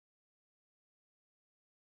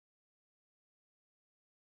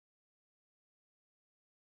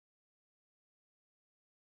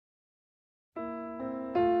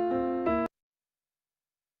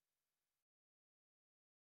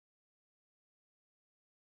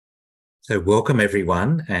So welcome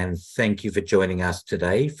everyone, and thank you for joining us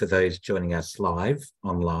today, for those joining us live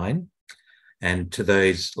online, and to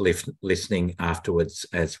those listening afterwards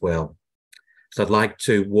as well. So I'd like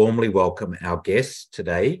to warmly welcome our guests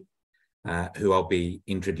today, who I'll be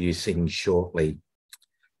introducing shortly.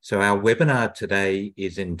 So our webinar today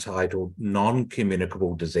is entitled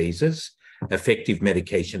Non-Communicable Diseases, Effective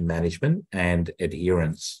Medication Management and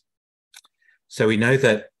Adherence. So we know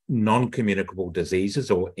that non-communicable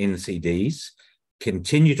diseases, or NCDs,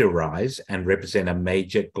 continue to rise and represent a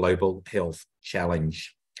major global health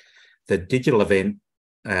challenge. The digital event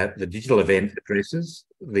addresses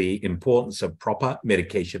the importance of proper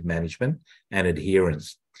medication management and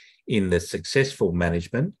adherence in the successful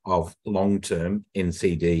management of long-term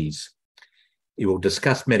NCDs. It will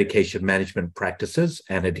discuss medication management practices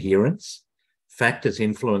and adherence, factors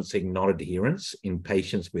influencing non-adherence in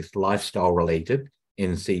patients with lifestyle-related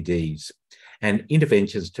NCDs, and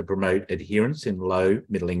interventions to promote adherence in low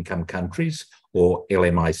middle-income countries, or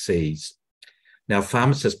LMICs. Now,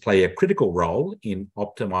 pharmacists play a critical role in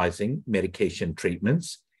optimising medication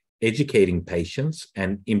treatments, educating patients,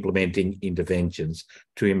 and implementing interventions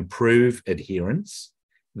to improve adherence,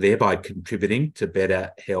 thereby contributing to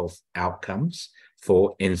better health outcomes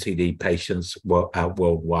for NCD patients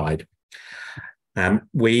worldwide.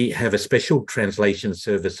 We have a special translation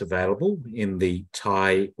service available in the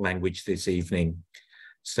Thai language this evening.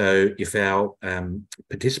 So if our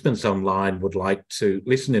participants online would like to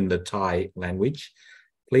listen in the Thai language,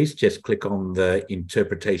 please just click on the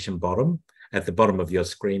interpretation bottom at the bottom of your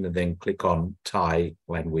screen and then click on Thai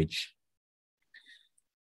language.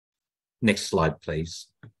 Next slide, please.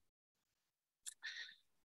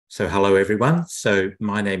 So hello, everyone. So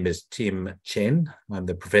my name is Chen. I'm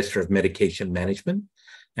the Professor of Medication Management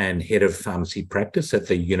and Head of Pharmacy Practice at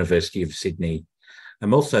the University of Sydney.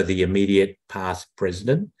 I'm also the immediate past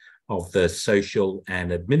President of the Social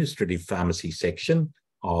and Administrative Pharmacy section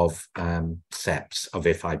of SAPS, of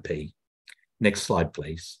FIP. Next slide,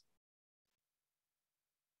 please.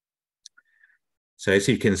 So as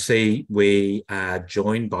you can see, we are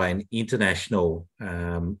joined by an international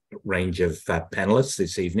range of panelists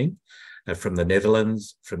this evening from the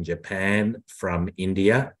Netherlands, from Japan, from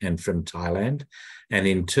India, and from Thailand. And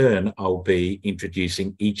in turn, I'll be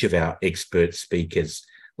introducing each of our expert speakers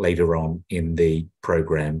later on in the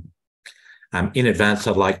program. In advance,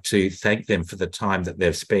 I'd like to thank them for the time that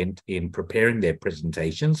they've spent in preparing their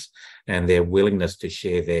presentations and their willingness to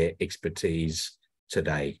share their expertise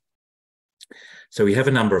today. So we have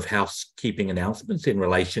a number of housekeeping announcements in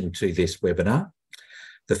relation to this webinar.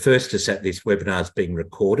 The first is that this webinar is being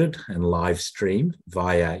recorded and live streamed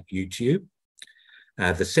via YouTube.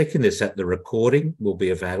 The second is that the recording will be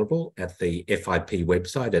available at the FIP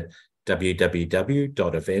website at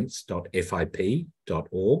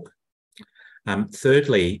www.events.fip.org.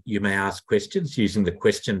 Thirdly, you may ask questions using the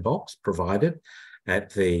question box provided at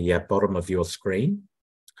the bottom of your screen.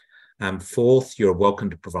 Fourth, you're welcome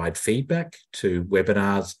to provide feedback to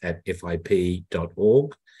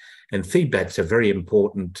webinars@fip.org. And feedback's a very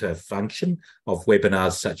important function of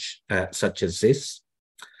webinars such as this,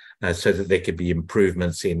 so that there could be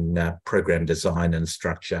improvements in program design and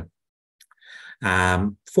structure.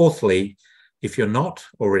 Fourthly, if you're not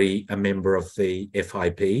already a member of the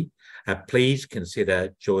FIP, please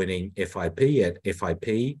consider joining FIP at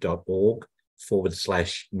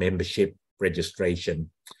fip.org/membership registration.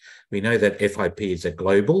 We know that FIP is a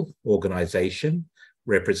global organisation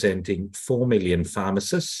representing 4 million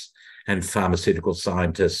pharmacists and pharmaceutical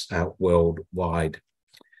scientists worldwide.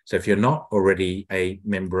 So if you're not already a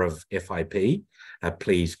member of FIP,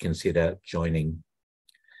 please consider joining.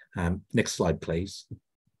 Next slide, please.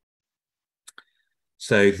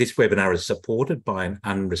 So this webinar is supported by an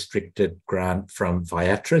unrestricted grant from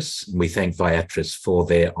Viatris. We thank Viatris for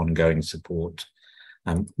their ongoing support.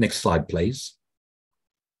 Next slide, please.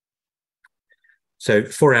 So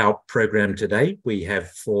for our program today, we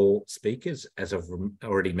have 4 speakers, as I've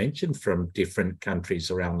already mentioned, from different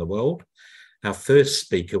countries around the world. Our first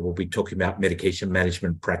speaker will be talking about medication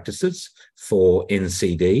management practices for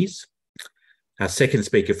NCDs. Our second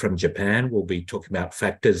speaker from Japan will be talking about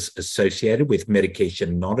factors associated with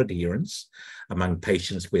medication non-adherence among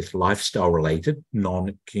patients with lifestyle-related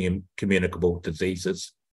non-communicable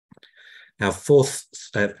diseases. Our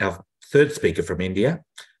third speaker from India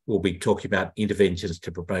will be talking about interventions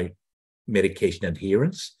to promote medication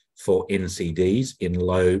adherence for NCDs in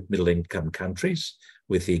low middle-income countries,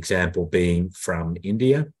 with the example being from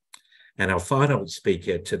India. And our final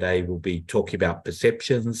speaker today will be talking about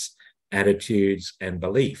perceptions, attitudes, and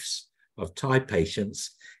beliefs of Thai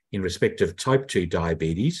patients in respect of type 2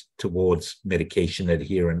 diabetes towards medication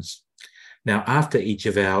adherence. Now, after each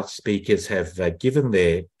of our speakers have given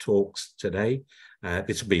their talks today,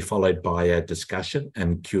 this will be followed by a discussion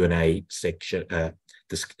and Q&A section,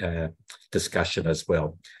 discussion as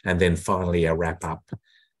well. And then finally a wrap up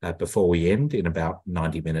before we end in about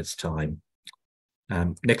 90 minutes time.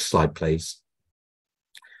 Next slide, please.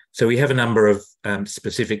 So we have a number of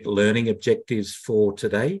specific learning objectives for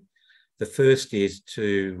today. The first is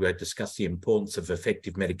to discuss the importance of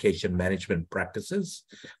effective medication management practices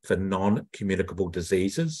for non-communicable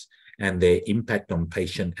diseases and their impact on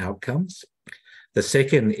patient outcomes. The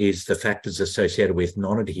second is the factors associated with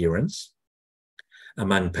non-adherence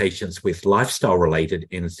among patients with lifestyle-related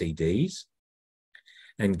NCDs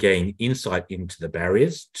and gain insight into the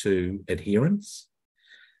barriers to adherence.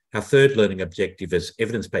 Our third learning objective is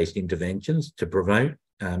evidence-based interventions to promote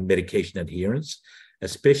medication adherence,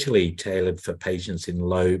 especially tailored for patients in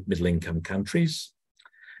low middle-income countries.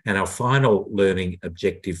 And our final learning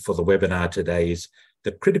objective for the webinar today is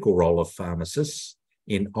the critical role of pharmacists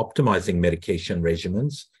in optimising medication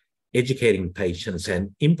regimens, educating patients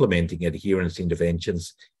and implementing adherence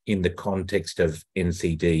interventions in the context of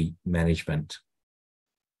NCD management.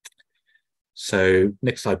 So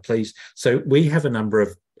next slide, please. So we have a number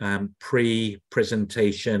of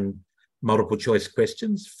pre-presentation multiple choice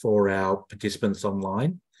questions for our participants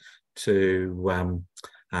online to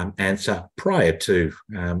answer prior to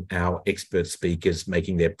our expert speakers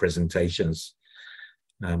making their presentations.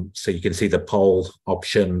 So you can see the poll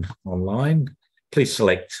option online. Please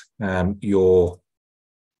select your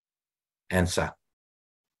answer.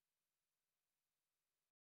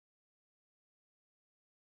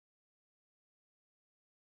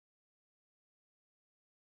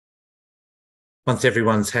 Once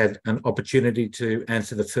everyone's had an opportunity to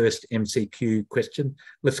answer the first MCQ question,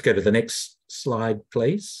 let's go to the next slide,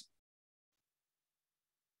 please.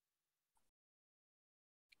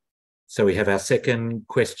 So we have our second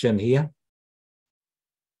question here.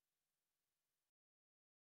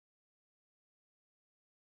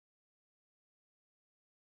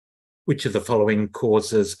 Which of the following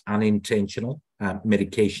causes unintentional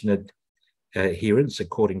medication adherence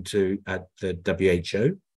according to the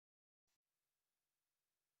WHO?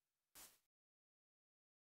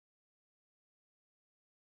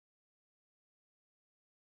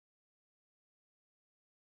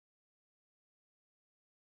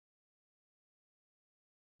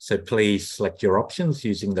 So please select your options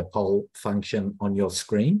using the poll function on your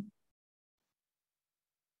screen.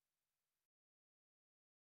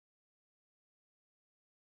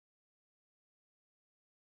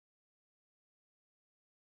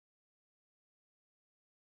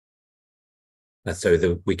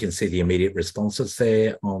 So we can see the immediate responses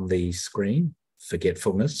there on the screen.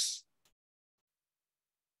 Forgetfulness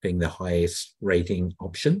being the highest rating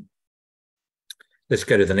option. Let's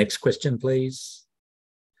go to the next question, please.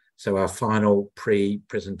 So our final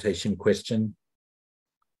pre-presentation question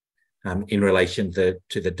in relation to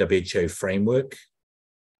the WHO framework.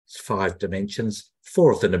 It's 5 dimensions.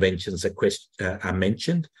 4 of the dimensions are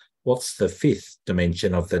mentioned. What's the 5th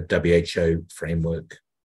dimension of the WHO framework?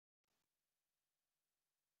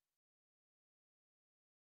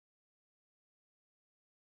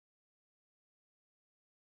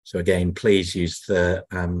 So again, please use the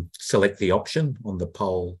select the option on the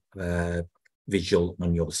poll visual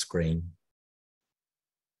on your screen.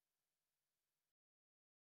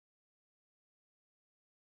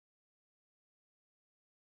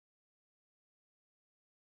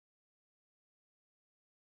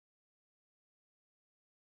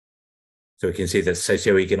 So we can see that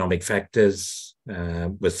socioeconomic factors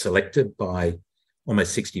was selected by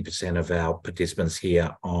almost 60% of our participants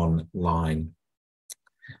here online.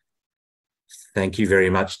 Thank you very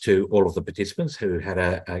much to all of the participants who had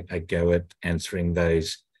a go at answering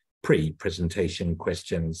those pre-presentation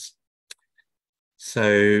questions.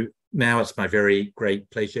 So now it's my very great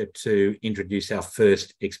pleasure to introduce our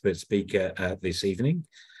first expert speaker this evening.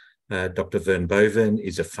 Dr. Van Boven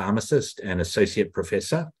is a pharmacist and associate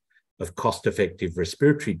professor of cost-effective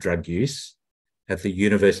respiratory drug use at the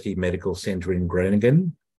University Medical Center in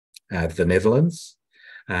Groningen, the Netherlands.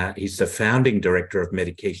 He's the founding director of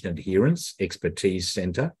Medication Adherence Expertise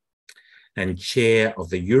Centre and chair of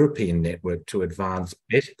the European Network to Advance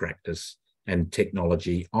Best Practice and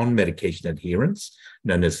Technology on Medication Adherence,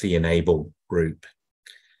 known as the ENABLE Group.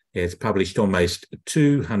 He has published almost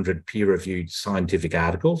 200 peer-reviewed scientific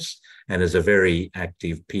articles and is a very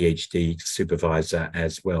active PhD supervisor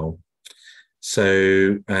as well.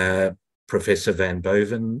 So, Professor Van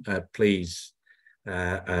Boven, please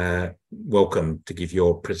welcome to give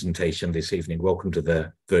your presentation this evening. Welcome to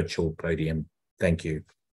the virtual podium. Thank you.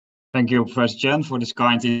 Thank you, Professor Chen, for this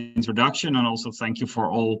kind introduction, and also thank you for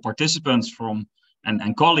all participants from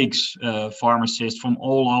and colleagues, pharmacists from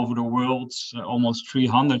all over the world, almost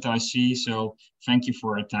 300 I see. So thank you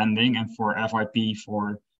for attending, and for FIP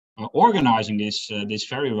for organizing this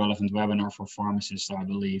very relevant webinar for pharmacists, I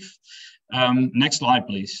believe. Next slide,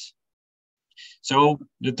 please. So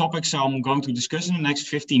the topics I'm going to discuss in the next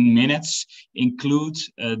 15 minutes include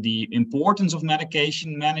the importance of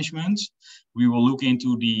medication management. We will look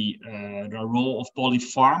into the role of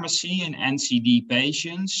polypharmacy in NCD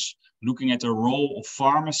patients, looking at the role of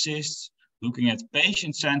pharmacists, looking at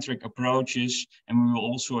patient-centric approaches, and we will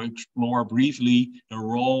also explore briefly the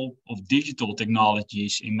role of digital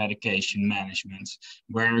technologies in medication management,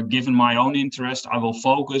 where, given my own interest, I will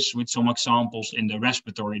focus with some examples in the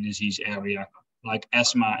respiratory disease area, like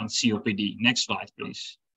asthma and COPD. Next slide,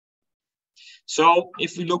 please. So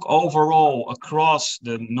if we look overall across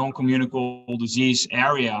the non-communicable disease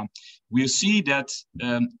area, we'll see that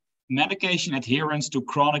medication adherence to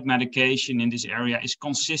chronic medication in this area is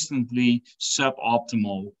consistently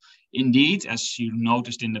suboptimal. Indeed, as you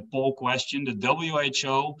noticed in the poll question, the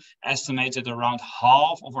WHO estimates that around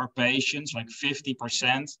half of our patients, like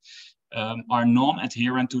 50%, are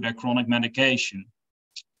non-adherent to their chronic medication.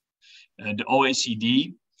 The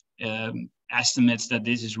OECD estimates that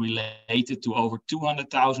this is related to over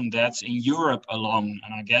 200,000 deaths in Europe alone.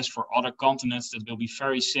 And I guess for other continents, that will be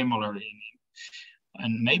very similar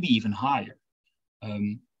and maybe even higher.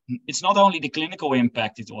 It's not only the clinical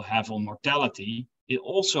impact it will have on mortality, it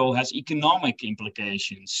also has economic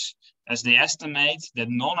implications, as they estimate that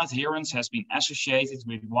non-adherence has been associated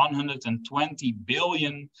with 120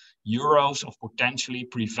 billion euros of potentially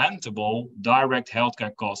preventable direct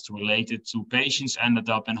healthcare costs related to patients ended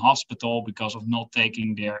up in hospital because of not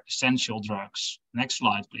taking their essential drugs. Next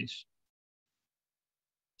slide, please.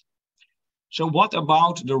 So what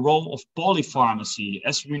about the role of polypharmacy?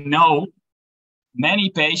 As we know, many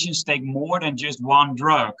patients take more than just one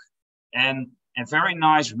drug. And a very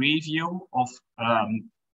nice review of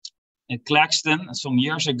Claxton some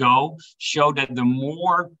years ago showed that the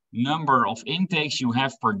more number of intakes you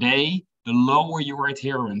have per day, the lower your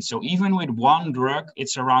adherence. So even with one drug,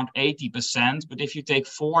 it's around 80%. But if you take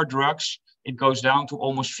 4 drugs, it goes down to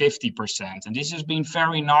almost 50%. And this has been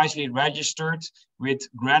very nicely registered with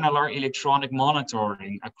granular electronic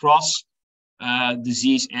monitoring across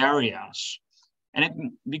disease areas. And it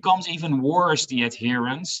becomes even worse, the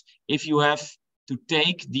adherence, if you have to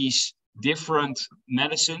take these different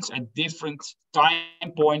medicines at different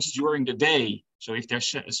time points during the day. So if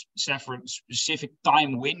there's specific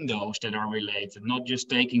time windows that are related, not just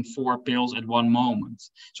taking 4 pills at one moment.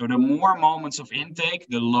 So the more moments of intake,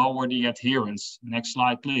 the lower the adherence. Next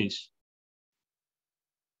slide, please.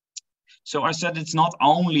 So I said it's not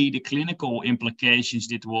only the clinical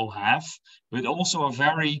implications it will have, but also a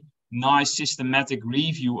very nice systematic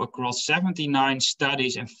review across 79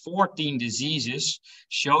 studies and 14 diseases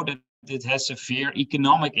show that it has severe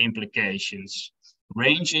economic implications,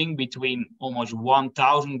 ranging between almost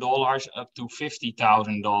 $1,000 up to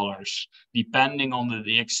 $50,000, depending on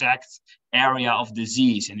the exact area of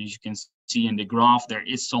disease. And as you can see in the graph, there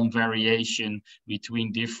is some variation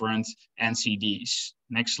between different NCDs.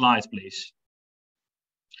 Next slide, please.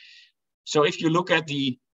 So if you look at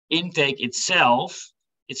the intake itself,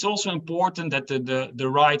 it's also important that the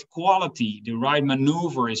right quality, the right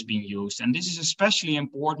maneuver is being used. And this is especially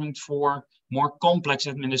important for more complex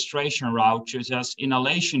administration routes, such as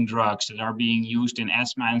inhalation drugs that are being used in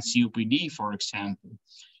asthma and COPD, for example.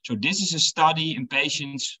 So this is a study in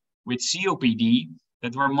patients with COPD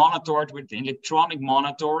that were monitored with electronic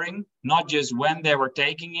monitoring, not just when they were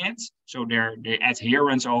taking it, so their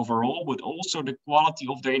adherence overall, but also the quality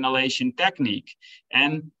of the inhalation technique.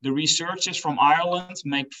 And the researchers from Ireland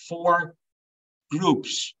make 4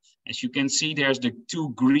 groups. As you can see, there's the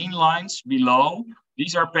 2 green lines below.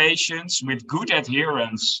 These are patients with good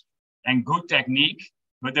adherence and good technique,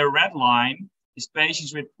 but the red line is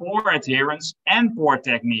patients with poor adherence and poor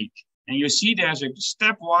technique. And you see there's a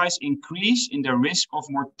stepwise increase in the risk of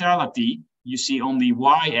mortality. You see on the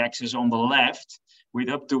y-axis on the left, with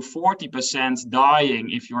up to 40% dying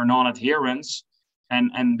if you're non-adherent,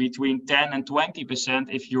 and between 10 and 20%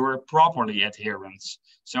 if you're properly adherent.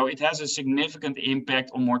 So it has a significant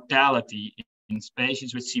impact on mortality in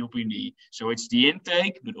patients with COPD. So it's the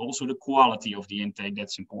intake, but also the quality of the intake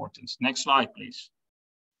that's important. Next slide, please.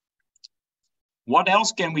 What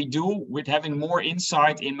else can we do with having more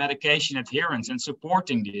insight in medication adherence and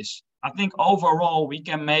supporting this? I think overall we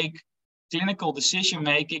can make clinical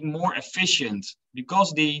decision-making more efficient,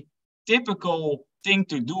 because the typical thing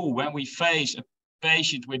to do when we face a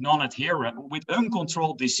patient with with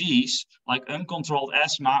uncontrolled disease, like uncontrolled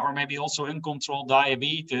asthma or maybe also uncontrolled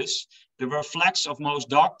diabetes, the reflex of most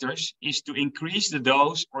doctors is to increase the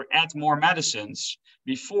dose or add more medicines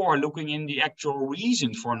before looking in the actual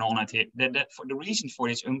reason for for the reason for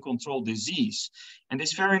this uncontrolled disease. And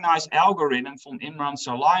this very nice algorithm from Imran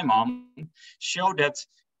Sulaiman showed that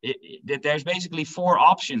that there's basically 4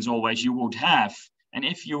 options always you would have. And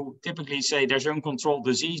if you typically say there's uncontrolled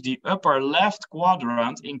disease, the upper left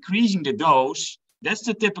quadrant, increasing the dose, that's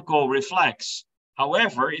the typical reflex.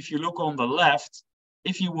 However, if you look on the left,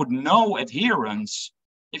 if you would know adherence,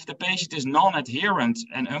 if the patient is non-adherent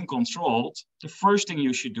and uncontrolled, the first thing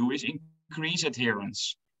you should do is increase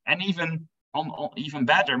adherence. And even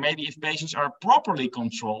better, maybe if patients are properly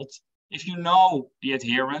controlled, if you know the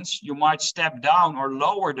adherence, you might step down or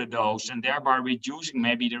lower the dose and thereby reducing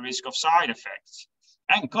maybe the risk of side effects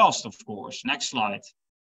and cost, of course. Next slide.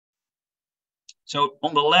 So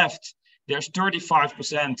on the left, there's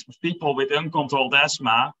 35% of people with uncontrolled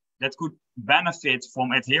asthma that could benefit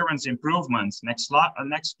from adherence improvements. Next slide,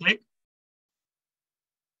 next click.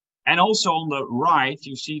 And also on the right,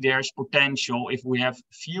 you see there's potential if we have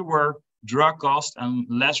fewer drug costs and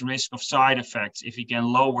less risk of side effects, if we can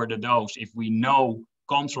lower the dose, if we know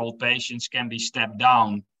controlled patients can be stepped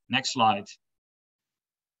down. Next slide.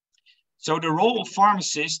 So the role of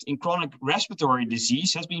pharmacists in chronic respiratory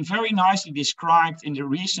disease has been very nicely described in the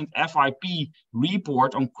recent FIP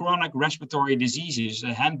report on chronic respiratory diseases,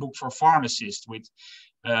 a handbook for pharmacists, with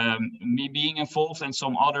me being involved and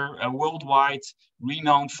some other worldwide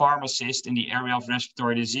renowned pharmacists in the area of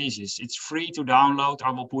respiratory diseases. It's free to download.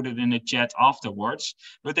 I will put it in the chat afterwards.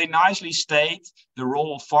 But they nicely state the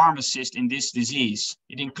role of pharmacists in this disease.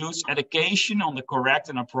 It includes education on the correct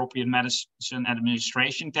and appropriate medicine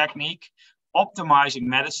administration technique, optimizing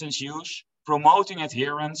medicines use, promoting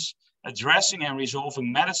adherence, addressing and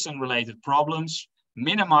resolving medicine-related problems,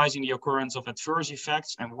 minimizing the occurrence of adverse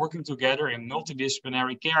effects, and working together in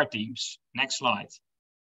multidisciplinary care teams. Next slide.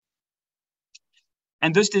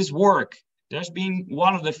 And does this work? There's been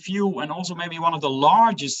one of the few and also maybe one of the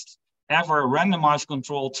largest ever randomized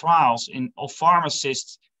controlled trials of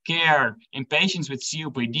pharmacist care in patients with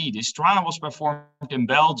COPD. This trial was performed in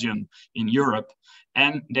Belgium, in Europe,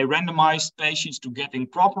 and they randomized patients to getting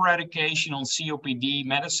proper education on COPD,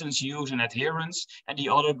 medicines use and adherence, and the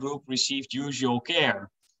other group received usual care.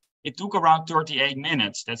 It took around 38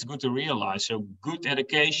 minutes. That's good to realize. So good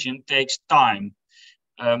education takes time.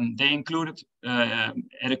 They included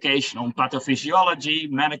education on pathophysiology,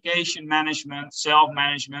 medication management,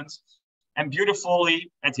 self-management, and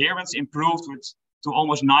beautifully, adherence improved to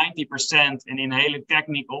almost 90%, and inhaler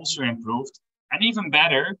technique also improved. And even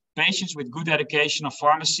better, patients with good education of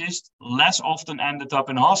pharmacists less often ended up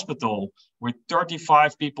in hospital, with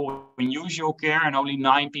 35 people in usual care and only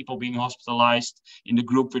 9 people being hospitalized in the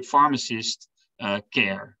group with pharmacist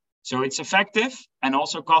care. So it's effective and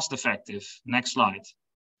also cost effective. Next slide.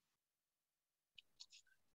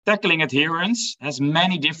 Tackling adherence has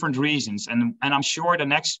many different reasons, and I'm sure the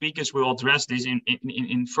next speakers will address this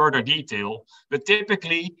in further detail. But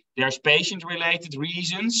typically, there's patient-related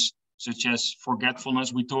reasons, such as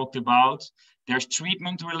forgetfulness we talked about. There's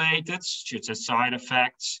treatment-related, such as side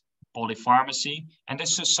effects, polypharmacy, and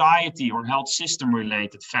there's society or health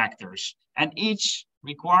system-related factors. And each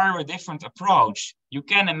require a different approach. You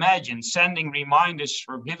can imagine sending reminders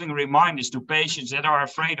or giving reminders to patients that are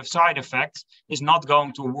afraid of side effects is not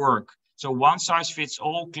going to work. So one size fits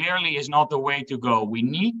all clearly is not the way to go. We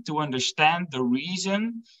need to understand the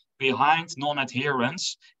reason behind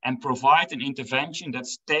non-adherence and provide an intervention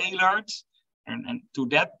that's tailored and to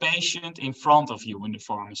that patient in front of you in the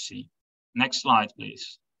pharmacy. Next slide,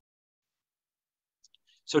 please.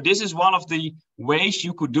 So this is one of the ways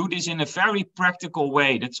you could do this in a very practical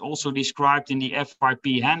way that's also described in the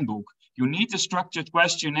FIP handbook. You need a structured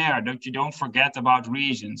questionnaire that you don't forget about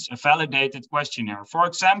reasons, a validated questionnaire. For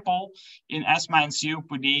example, in asthma and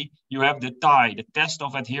COPD, you have the TI, the Test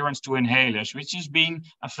of Adherence to Inhalers, which is being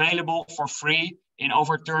available for free in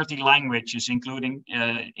over 30 languages, including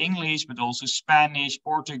English, but also Spanish,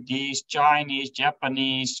 Portuguese, Chinese,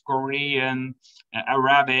 Japanese, Korean,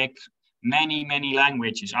 Arabic, many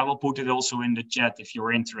languages. I will put it also in the chat if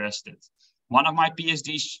you're interested. One of my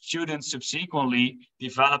PhD students subsequently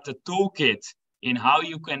developed a toolkit in how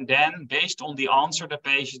you can then, based on the answer the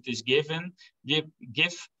patient is given,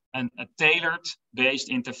 give a tailored based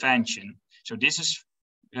intervention. So this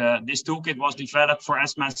toolkit was developed for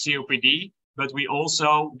asthma and COPD, but we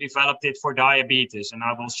also developed it for diabetes. And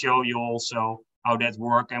I will show you also how that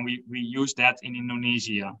works. And we use that in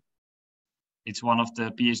Indonesia. It's one of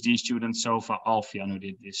the PhD students, Sofa Alfian, who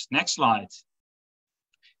did this. Next slide.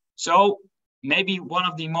 So maybe one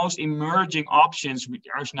of the most emerging options which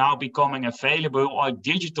are now becoming available are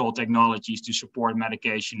digital technologies to support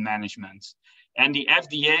medication management. And the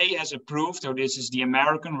FDA has approved, or this is the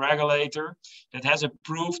American regulator, that has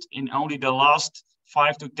approved in only the last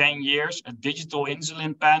 5 to 10 years, a digital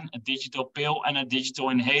insulin pen, a digital pill, and a digital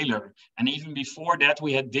inhaler. And even before that,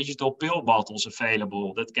 we had digital pill bottles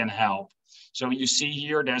available that can help. So you see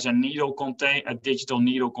here, there's a digital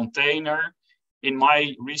needle container. In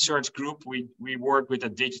my research group, we work with a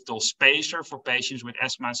digital spacer for patients with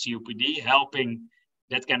asthma and COPD, helping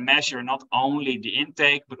that can measure not only the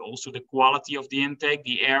intake, but also the quality of the intake,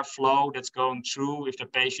 the airflow that's going through if the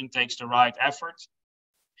patient takes the right effort.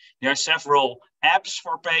 There are several apps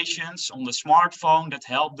for patients on the smartphone that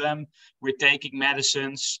help them with taking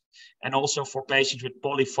medicines. And also for patients with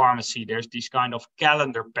polypharmacy, there's these kind of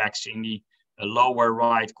calendar packs in the lower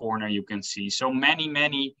right corner you can see. So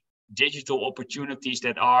many digital opportunities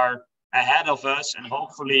that are ahead of us and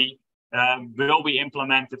hopefully will be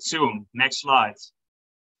implemented soon. Next slide.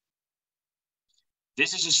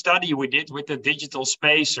 This is a study we did with the digital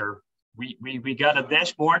spacer. We got a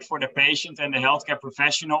dashboard for the patient and the healthcare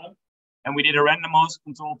professional, and we did a randomized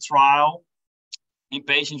controlled trial in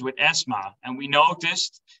patients with asthma. And we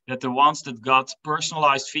noticed that the ones that got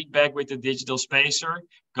personalized feedback with the digital spacer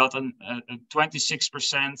got a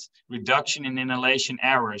 26% reduction in inhalation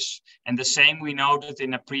errors. And the same we noted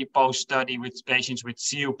in a pre-post study with patients with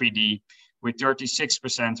COPD, with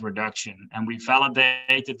 36% reduction. And we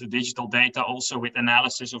validated the digital data also with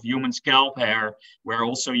analysis of human scalp hair, where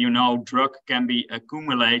also, drug can be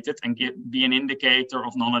accumulated and be an indicator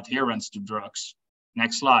of non-adherence to drugs.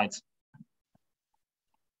 Next slide.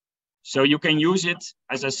 So you can use it,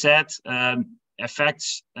 as I said,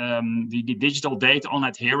 affects the digital data on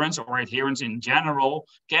adherence or adherence in general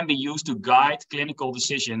can be used to guide clinical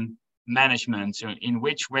decision management. So in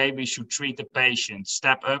which way we should treat the patient,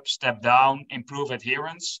 step up, step down, improve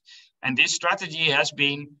adherence. And this strategy has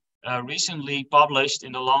been recently published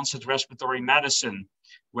in the Lancet Respiratory Medicine,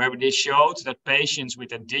 where they showed that patients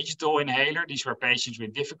with a digital inhaler, these were patients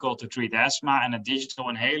with difficult to treat asthma, and a digital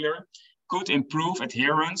inhaler could improve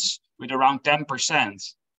adherence with around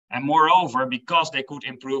 10%. And moreover, because they could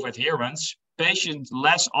improve adherence, patients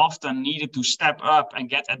less often needed to step up and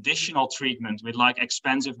get additional treatment with like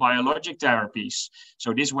expensive biologic therapies.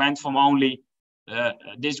 So this went from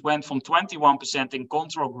 21% in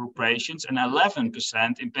control group patients and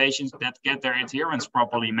 11% in patients that get their adherence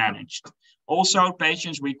properly managed. Also,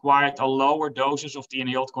 patients required a lower doses of the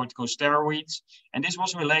inhaled corticosteroids, and this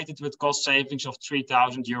was related with cost savings of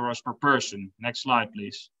 3,000 euros per person. Next slide,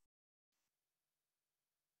 please.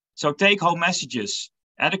 So take-home messages.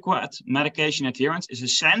 Adequate medication adherence is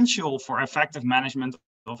essential for effective management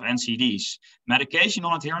of NCDs. Medication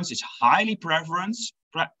non-adherence is highly prevalent,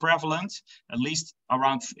 at least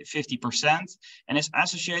around 50%, and is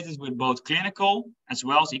associated with both clinical as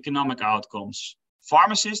well as economic outcomes.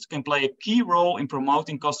 Pharmacists can play a key role in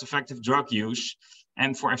promoting cost-effective drug use,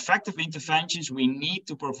 and for effective interventions, we need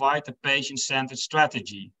to provide a patient-centered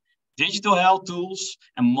strategy. Digital health tools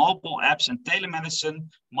and mobile apps and telemedicine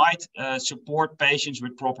might support patients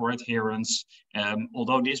with proper adherence,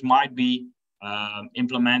 although this might be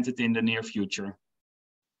implemented in the near future.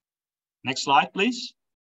 Next slide, please.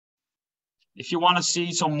 If you want to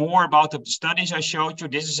see some more about the studies I showed you,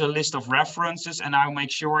 this is a list of references, and I'll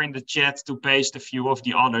make sure in the chat to paste a few of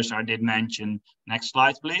the others I did mention. Next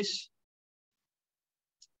slide, please.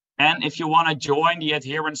 And if you want to join the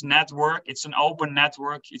adherence network, it's an open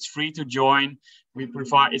network. It's free to join.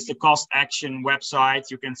 It's the Cost Action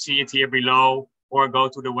website. You can see it here below, or go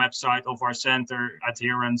to the website of our center,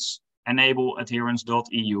 adherence,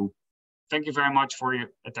 enableadherence.eu. Thank you very much for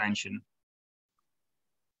your attention.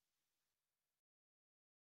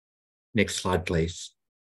 Next slide, please.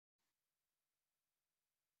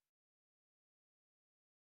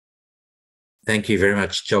 Thank you very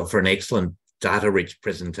much, John, for an excellent data-rich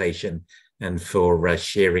presentation and for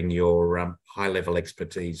sharing your high-level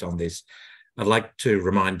expertise on this. I'd like to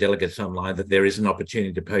remind delegates online that there is an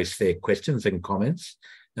opportunity to post their questions and comments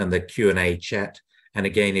in the Q&A chat. And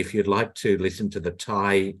again, if you'd like to listen to the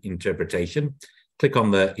Thai interpretation, click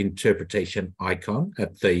on the interpretation icon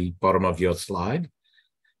at the bottom of your slide,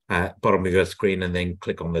 bottom of your screen, and then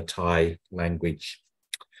click on the Thai language.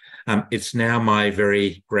 It's now my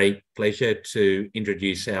very great pleasure to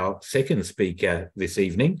introduce our second speaker this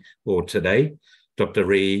evening, or today, Dr.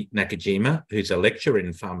 Rie Nakajima, who's a lecturer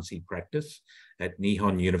in pharmacy practice at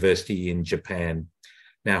Nihon University in Japan.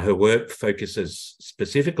 Now, her work focuses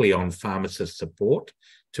specifically on pharmacist support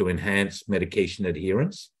to enhance medication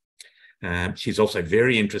adherence. She's also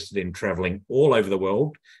very interested in traveling all over the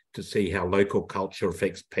world to see how local culture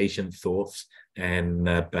affects patient thoughts and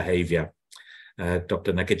behavior.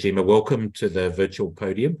 Dr. Nakajima, welcome to the virtual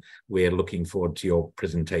podium. We're looking forward to your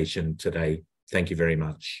presentation today. Thank you very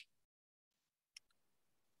much.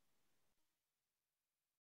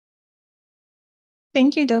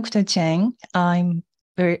 Thank you, Dr. Chen. I'm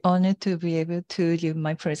very honored to be able to give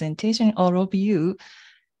my presentation all of you.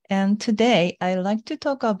 And today, I'd like to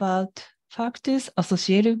talk about factors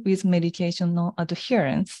associated with medication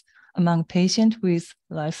non-adherence among patients with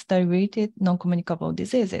lifestyle-related non-communicable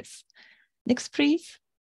diseases. Next, please.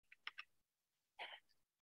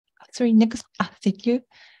 Sorry, next. Thank you.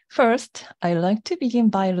 First, I'd like to begin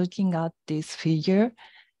by looking at this figure.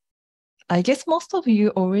 I guess most of you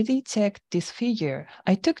already checked this figure.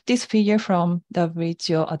 I took this figure from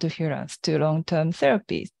WHO adherence to long-term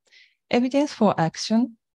therapies. Evidence for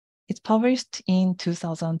action. It's published in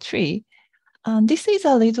 2003. And this is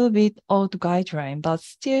a little bit old guideline, but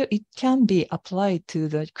still it can be applied to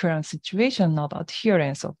the current situation of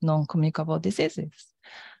adherence of non-communicable diseases.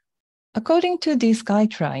 According to this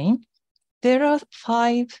guideline, there are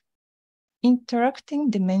 5 interacting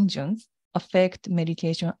dimensions affect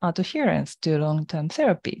medication adherence to long-term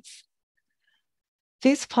therapies.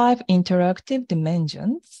 These 5 interactive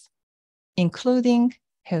dimensions, including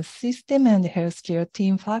health system and healthcare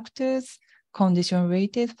team factors,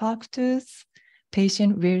 condition-related factors,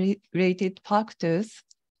 patient-related factors,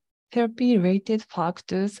 therapy-related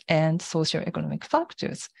factors, and socioeconomic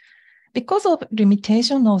factors. Because of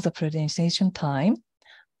limitation of the presentation time,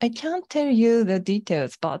 I can't tell you the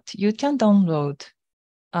details, but you can download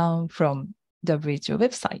from the WHO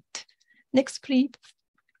website. Next, please.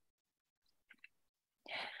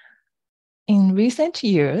 In recent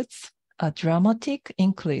years, a dramatic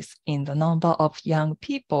increase in the number of young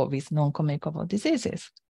people with non-communicable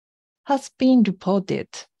diseases has been reported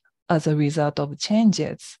as a result of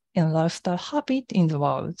changes in lifestyle habit in the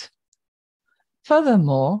world.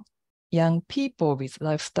 Furthermore, young people with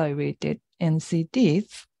lifestyle-related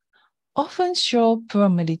NCDs often show poor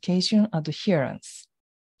medication adherence.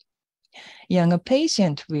 Younger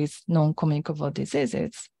patients with non-communicable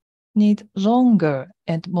diseases need longer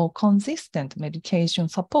and more consistent medication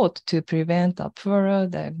support to prevent a poorer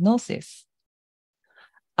diagnosis.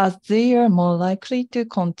 As they are more likely to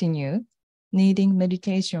continue needing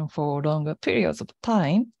medication for longer periods of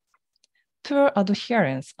time, poor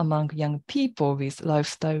adherence among young people with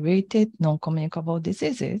lifestyle-related non-communicable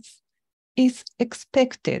diseases is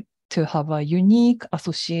expected to have a unique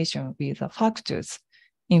association with the factors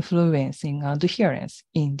influencing adherence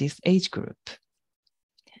in this age group.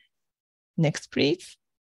 Next, please.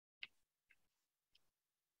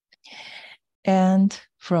 And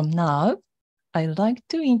from now, I'd like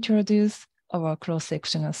to introduce our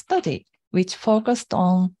cross-sectional study, which focused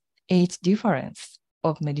on age difference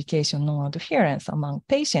of medication non-adherence among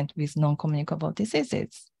patients with non-communicable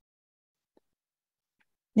diseases.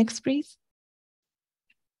 Next, please.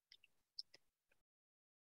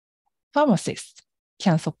 Pharmacists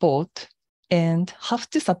can support and have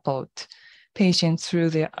to support patients through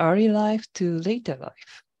their early life to later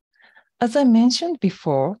life. As I mentioned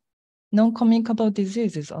before, non-communicable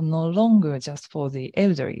diseases are no longer just for the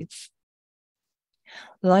elderly.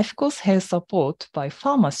 Life course health support by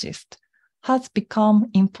pharmacists has become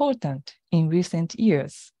important in recent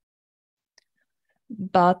years.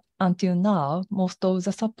 But until now, most of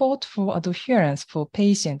the support for adherence for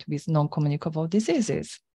patients with non-communicable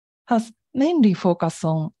diseases has mainly focused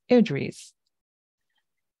on elderly.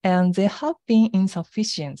 And there have been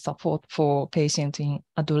insufficient support for patients in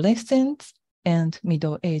adolescents and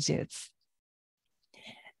middle ages.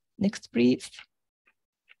 Next, please.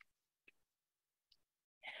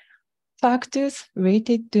 Factors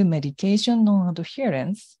related to medication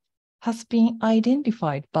non-adherence has been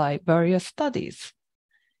identified by various studies,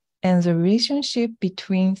 and the relationship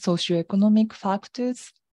between socioeconomic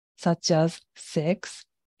factors such as sex,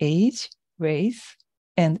 age, race,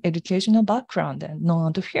 and educational background and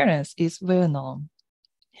non-adherence is well known.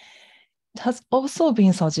 It has also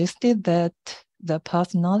been suggested that the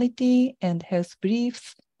personality and health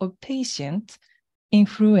beliefs of patients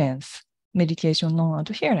influence medication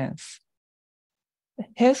non-adherence.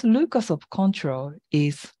 Health locus of control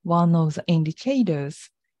is one of the indicators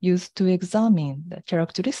used to examine the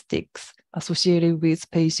characteristics associated with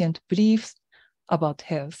patient beliefs about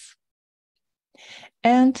health.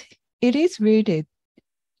 And it is related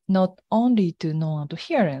not only to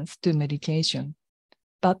non-adherence to medication,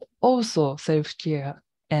 but also self-care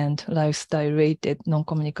and lifestyle-related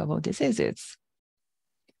non-communicable diseases.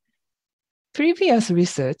 Previous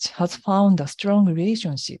research has found a strong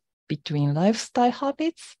relationship between lifestyle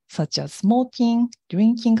habits such as smoking,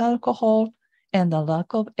 drinking alcohol, and a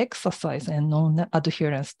lack of exercise and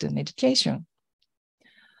non-adherence to medication.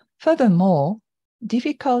 Furthermore,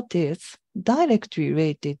 difficulties directly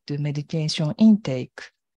related to medication intake,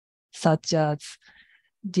 such as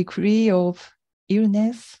degree of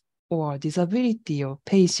illness or disability of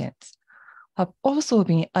patients, have also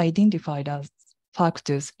been identified as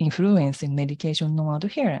factors influencing medication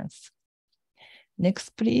non-adherence.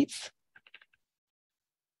 Next, please.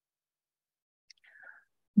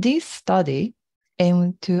 This study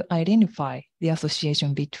aimed to identify the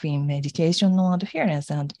association between medication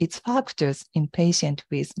non-adherence and its factors in patients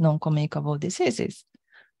with non-communicable diseases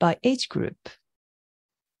by age group.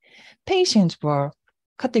 Patients were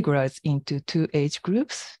categorized into two age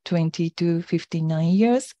groups, 20 to 59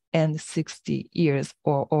 years and 60 years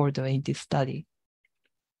or older in this study.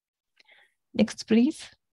 Next, please.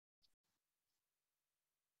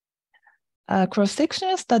 A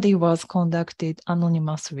cross-sectional study was conducted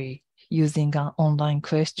anonymously using an online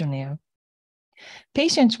questionnaire.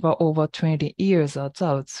 Patients were over 20 years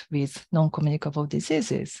adults with non-communicable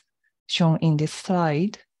diseases, shown in this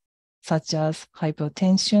slide, such as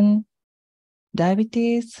hypertension,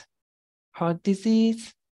 diabetes, heart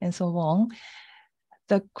disease, and so on.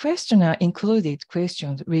 The questionnaire included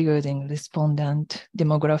questions regarding respondent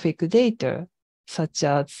demographic data, such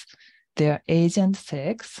as their age and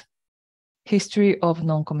sex, history of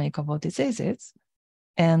non-communicable diseases,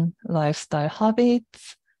 and lifestyle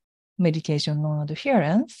habits, medication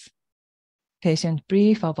non-adherence, patient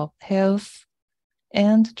brief about health,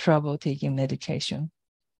 and trouble taking medication.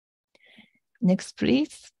 Next,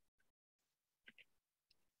 please.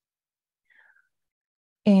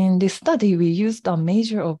 In this study, we used a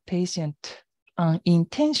measure of patient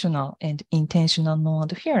unintentional and intentional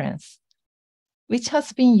non-adherence, which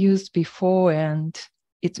has been used before and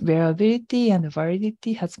its variability and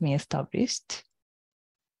validity has been established.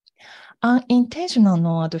 Unintentional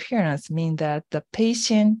non-adherence means that the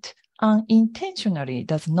patient unintentionally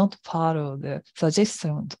does not follow the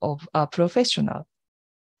suggestions of a professional,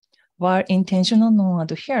 while intentional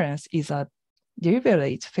non-adherence is a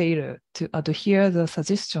deliberate failure to adhere to the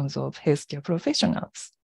suggestions of healthcare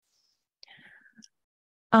professionals.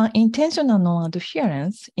 Unintentional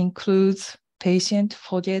non-adherence includes patient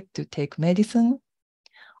forget to take medicine.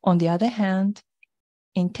 On the other hand,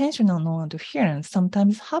 intentional non-adherence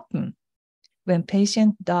sometimes happens when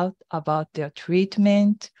patients doubt about their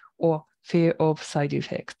treatment or fear of side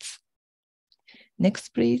effects. Next,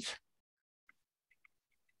 please.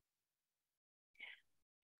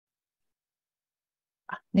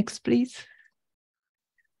 Next, please.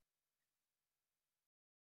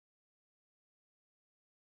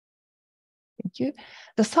 Thank you.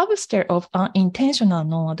 The subscale of unintentional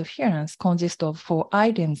non-adherence consists of 4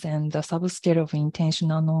 items, and the subscale of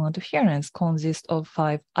intentional non-adherence consists of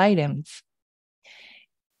 5 items.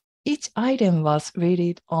 Each item was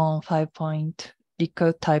rated on 5-point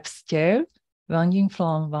Likert type scale, ranging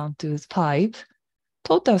from 1 to 5.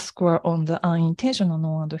 Total score on the unintentional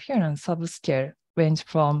non-adherence subscale range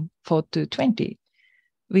from 4 to 20,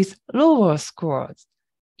 with lower scores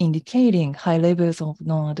indicating high levels of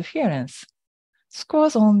non-adherence.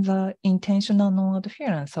 Scores on the intentional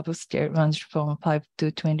non-adherence subscale range from 5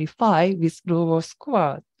 to 25, with lower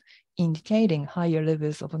scores indicating higher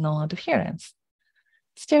levels of non-adherence.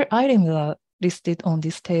 Scale items are listed on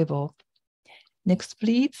this table. Next,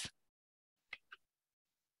 please.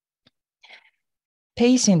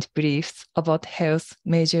 Patient beliefs about health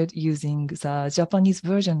measured using the Japanese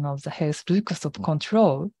version of the health locus of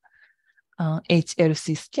control,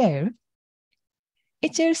 HLC scale.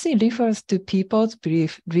 HLC refers to people's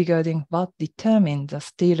belief regarding what determines the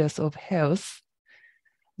status of health.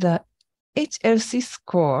 The HLC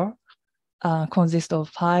score consists of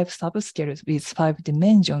 5 subscales with 5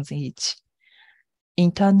 dimensions each: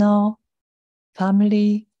 internal,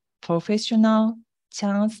 family, professional,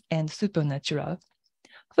 chance, and supernatural.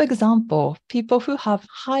 For example, people who have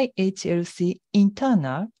high HLC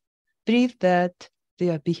internal believe that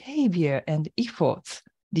their behavior and efforts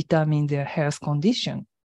determine their health condition.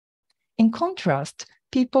 In contrast,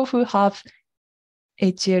 people who have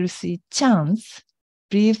HLC chance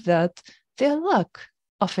believe that their luck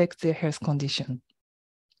affects their health condition.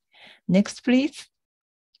 Next, please.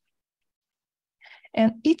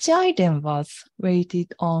 And each item was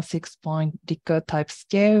rated on 6-point Likert type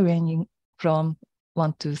scale ranging from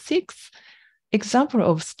 1 to 6. Examples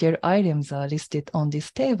of scale items are listed on this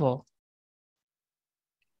table.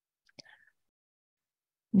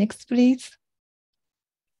 Next, please.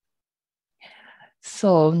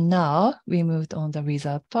 So now we moved on the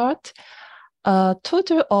result part. A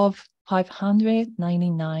total of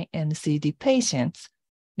 599 NCD patients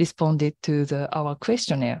responded to our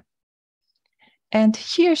questionnaire. And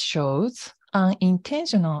here shows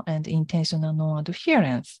unintentional and intentional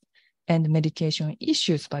non-adherence and medication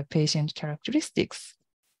issues by patient characteristics.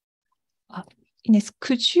 Ines,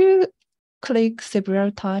 could you click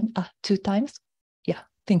several times, 2 times? Yeah,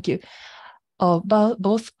 thank you.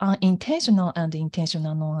 Both unintentional and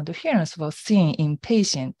intentional non-adherence was seen in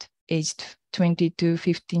patients aged 20 to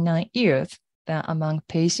 59 years than among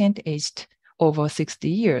patients aged over 60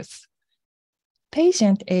 years.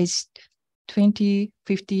 Patients aged 20,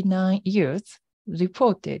 59 years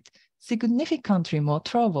reported significantly more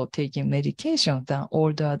trouble taking medication than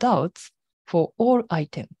older adults for all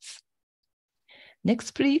items.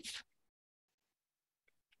 Next, please.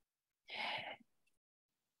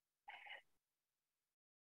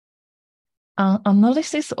 An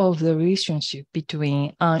analysis of the relationship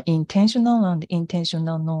between unintentional and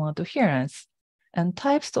intentional non-adherence and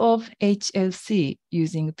types of HLC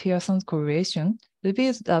using Pearson's correlation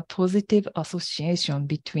reveals a positive association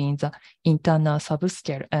between the internal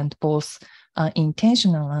subscale and both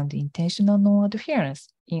intentional and intentional non-adherence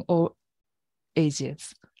in all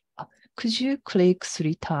ages. Could you click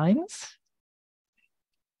 3 times?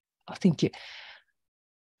 Thank you.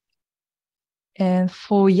 And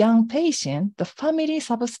for young patients, the family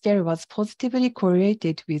subscale was positively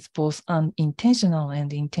correlated with both unintentional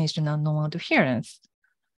and intentional non-adherence.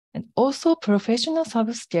 And also professional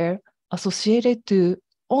subscale associated to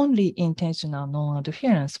only intentional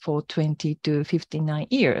non-adherence for 20 to 59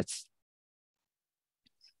 years.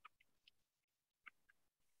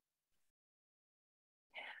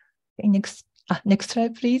 Okay, next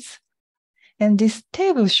slide, please. And this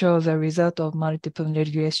table shows the result of multiple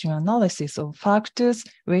regression analysis of factors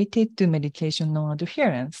related to medication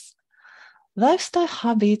non-adherence, lifestyle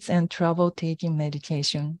habits, and trouble taking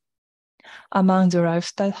medication. Among the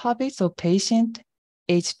lifestyle habits of patients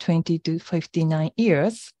aged 20 to 59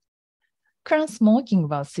 years, current smoking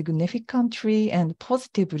was significantly and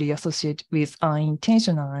positively associated with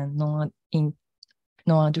unintentional and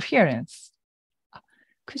non-adherence.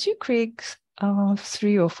 Could you click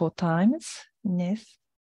 3 or 4 times? Yes.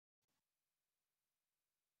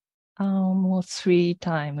 Or 3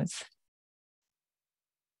 times.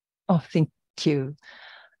 Oh, thank you.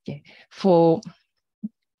 Okay. For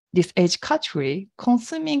this age category,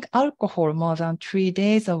 consuming alcohol more than 3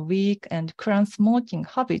 days a week and current smoking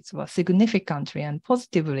habits were significantly and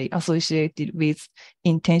positively associated with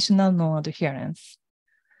intentional non-adherence.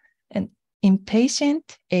 And in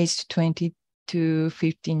patients aged 20 to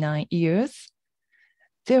 59 years,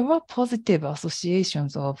 there were positive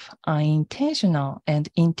associations of unintentional and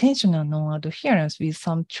intentional non-adherence with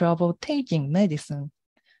some trouble taking medicine.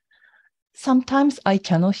 Sometimes I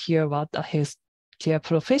cannot hear what a healthcare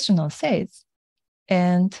professional says,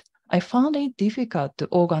 and I found it difficult to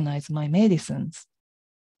organize my medicines.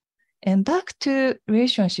 And back to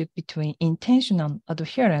relationship between intentional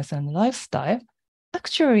adherence and lifestyle,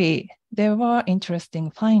 actually, there were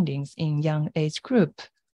interesting findings in young age group.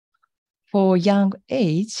 For young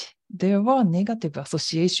age, there were negative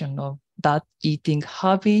association of bad eating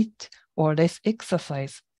habit or less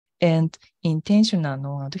exercise and intentional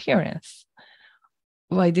non-adherence.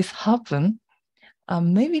 Why this happened?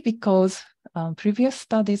 Maybe because previous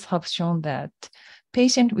studies have shown that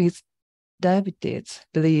patients with diabetes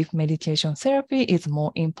believe medication therapy is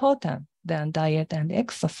more important than diet and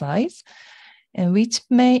exercise, and which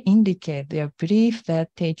may indicate their belief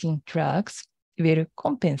that taking drugs will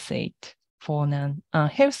compensate for an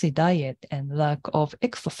unhealthy diet and lack of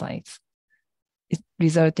exercise,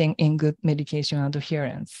 resulting in good medication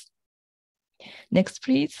adherence. Next,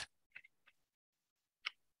 please.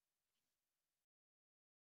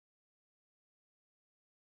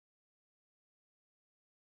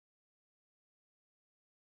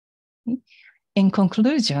 In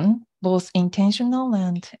conclusion, both intentional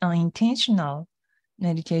and unintentional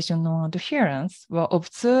medication non-adherence were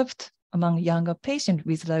observed among younger patients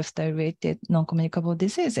with lifestyle-related non-communicable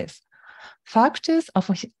diseases. Factors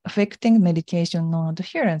affecting medication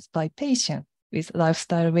non-adherence by patients with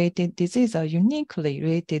lifestyle-related disease are uniquely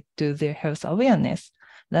related to their health awareness,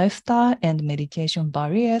 lifestyle and medication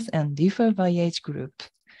barriers, and differ by age group.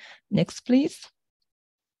 Next, please.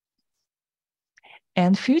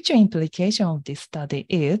 And future implication of this study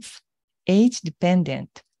is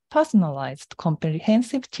age-dependent, personalized,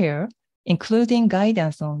 comprehensive care, including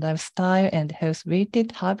guidance on lifestyle and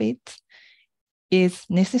health-related habits, is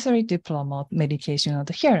necessary to promote medication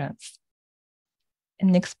adherence.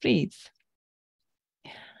 And next, please.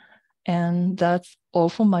 And that's all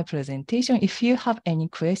for my presentation. If you have any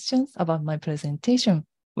questions about my presentation,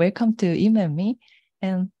 welcome to email me.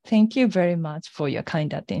 And thank you very much for your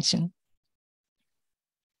kind attention.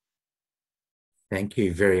 Thank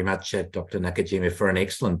you very much, Dr. Nakajima, for an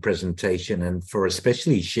excellent presentation and for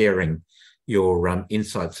especially sharing your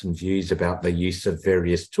insights and views about the use of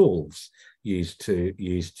various tools used to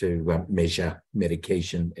measure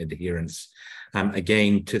medication adherence.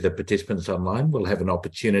 Again, to the participants online, we'll have an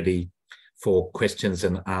opportunity for questions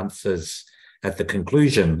and answers at the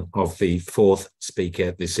conclusion of the fourth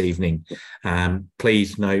speaker this evening.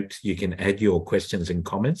 Please note you can add your questions and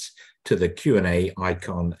comments to the Q&A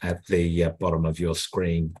icon at the bottom of your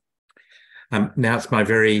screen. Now it's my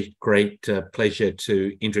very great pleasure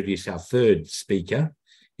to introduce our third speaker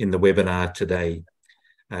in the webinar today.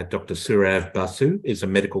 Dr. Sourav Basu is a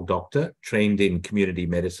medical doctor trained in community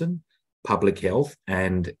medicine, public health,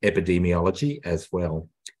 and epidemiology as well.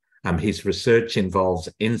 His research involves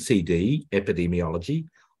NCD epidemiology,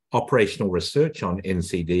 operational research on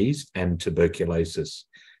NCDs and tuberculosis,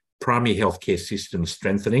 primary healthcare system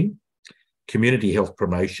strengthening, community health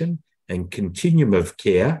promotion, and continuum of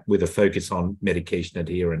care with a focus on medication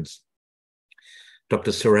adherence.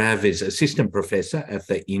 Dr. Sourav is assistant professor at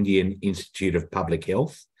the Indian Institute of Public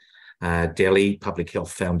Health, Delhi Public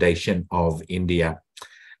Health Foundation of India.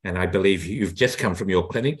 And I believe you've just come from your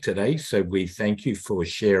clinic today, so we thank you for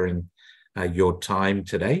sharing your time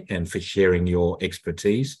today and for sharing your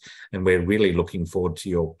expertise. And we're really looking forward to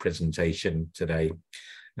your presentation today.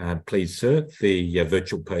 Please, sir, the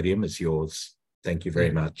virtual podium is yours. Thank you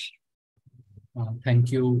very much.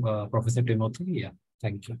 Thank you, Professor Timothy. Yeah,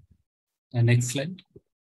 thank you. Next slide.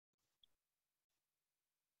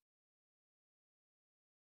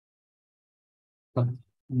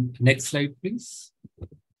 Next slide, please.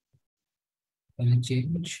 Can I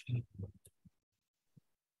change?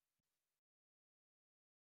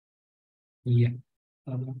 Yeah.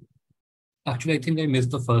 Actually, I think I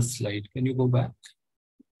missed the first slide. Can you go back?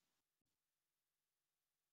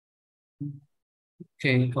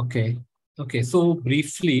 Okay. So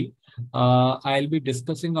briefly, I'll be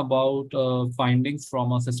discussing about findings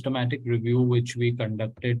from a systematic review which we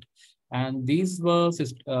conducted, and these were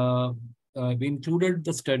we included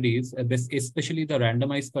the studies, especially the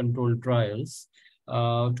randomized controlled trials,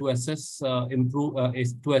 to assess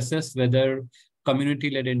whether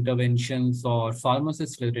community-led interventions or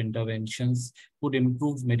pharmacist-led interventions could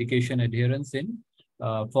improve medication adherence in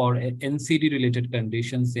for NCD-related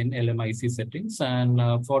conditions in LMIC settings.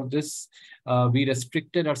 And for this, we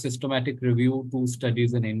restricted our systematic review to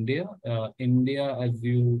studies in India. India, as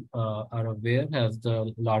you are aware, has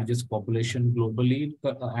the largest population globally,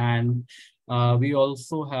 and we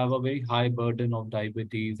also have a very high burden of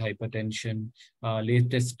diabetes, hypertension.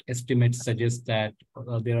 Latest estimates suggest that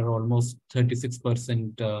there are almost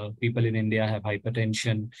 36% people in India have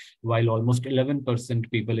hypertension, while almost 11%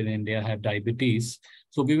 people in India have diabetes.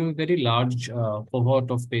 So we have a very large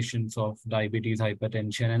cohort of patients of diabetes,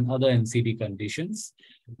 hypertension, and other NCD conditions.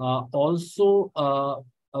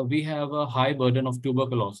 We have a high burden of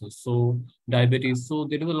tuberculosis, so diabetes. So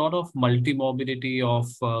there is a lot of multimorbidity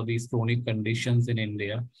of these chronic conditions in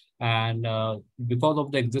India. And because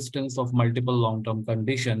of the existence of multiple long-term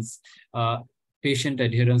conditions, patient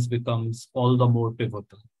adherence becomes all the more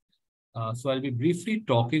pivotal. So I'll be briefly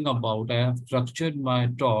talking about, I have structured my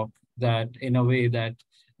talk that in a way that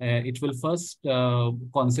it will first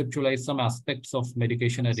conceptualize some aspects of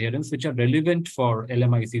medication adherence which are relevant for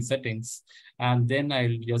LMIC settings. And then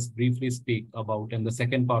I'll just briefly speak about, in the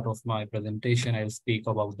second part of my presentation, I'll speak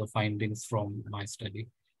about the findings from my study.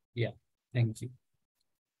 Yeah, thank you.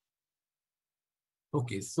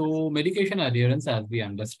 Okay, so medication adherence, as we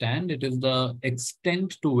understand, it is the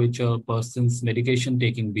extent to which a person's medication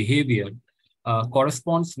taking behavior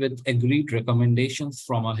corresponds with agreed recommendations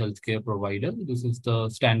from a healthcare provider. This is the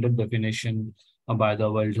standard definition by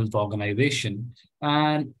the World Health Organization.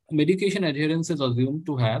 And medication adherence is assumed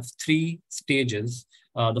to have 3 stages.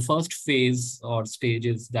 The first phase or stage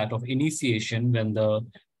is that of initiation, when the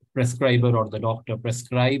prescriber or the doctor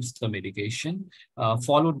prescribes the medication,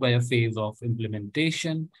 followed by a phase of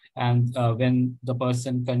implementation, and when the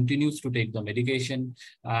person continues to take the medication.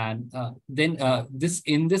 And then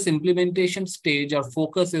in this implementation stage, our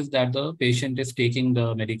focus is that the patient is taking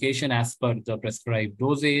the medication as per the prescribed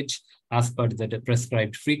dosage, as per the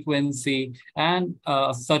prescribed frequency, and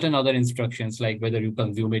certain other instructions like whether you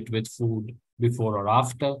consume it with food before or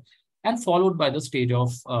after, and followed by the stage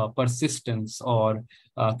of persistence or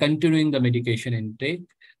continuing the medication intake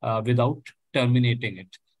without terminating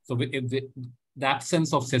it. So the the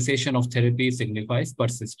absence of cessation of therapy signifies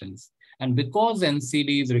persistence. And because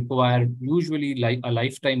NCDs require usually like a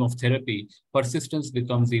lifetime of therapy, persistence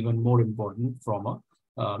becomes even more important from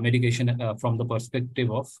a medication, from the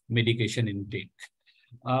perspective of medication intake.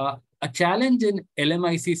 A challenge in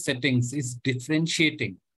LMIC settings is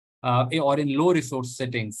differentiating, or in low resource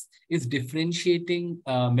settings, is differentiating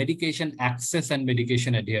medication access and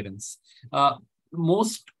medication adherence.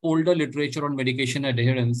 Most older literature on medication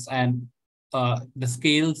adherence and the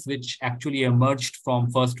scales which actually emerged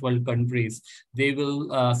from first world countries, they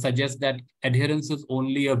will suggest that adherence is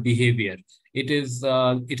only a behavior.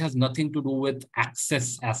 It has nothing to do with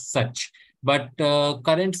access as such. But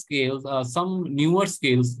current scales, some newer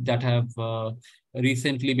scales that have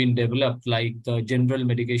recently been developed, like the general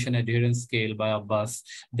medication adherence scale by Abbas,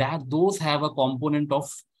 those have a component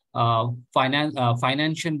of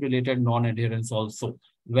financial related non-adherence also,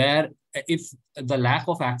 where if the lack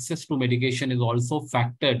of access to medication is also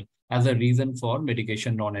factored as a reason for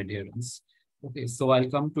medication non-adherence. Okay, so I'll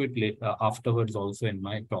come to it later, afterwards also in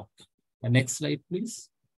my talk. Next slide, please.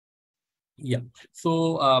 Yeah,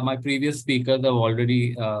 so my previous speakers have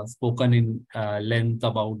already spoken in length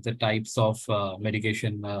about the types of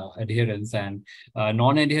medication adherence, and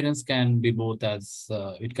non-adherence can be both, as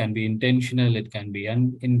it can be intentional, it can be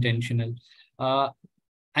unintentional.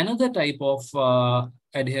 Another type of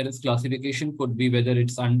adherence classification could be whether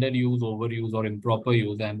it's underuse, overuse, or improper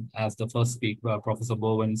use. And as the first speaker, Professor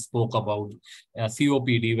Bowen, spoke about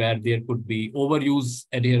COPD, where there could be overuse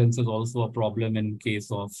adherence is also a problem in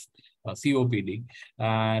case of COPD.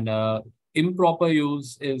 And improper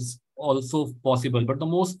use is also possible, but the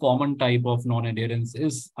most common type of non-adherence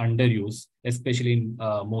is underuse, especially in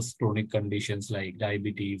most chronic conditions like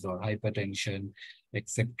diabetes or hypertension,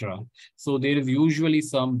 etc. So there is usually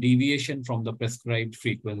some deviation from the prescribed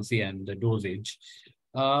frequency and the dosage.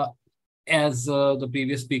 As the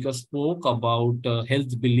previous speaker spoke about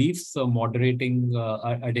health beliefs moderating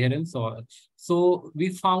adherence, so we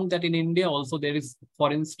found that in India also there is,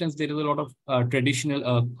 for instance, there is a lot of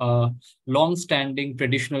traditional, long-standing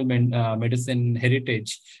traditional medicine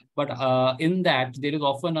heritage. But in that, there is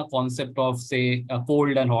often a concept of, say,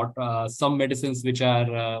 cold and hot, some medicines which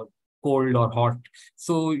are cold or hot.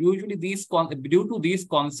 So usually due to these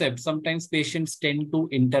concepts, sometimes patients tend to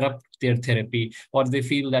interrupt their therapy, or they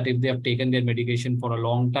feel that if they have taken their medication for a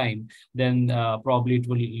long time, then probably it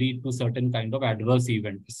will lead to certain kind of adverse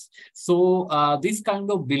events. So these kind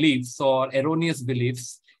of beliefs or erroneous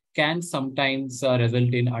beliefs can sometimes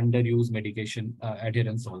result in underuse medication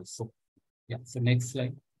adherence also. Yeah, so next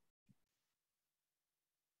slide.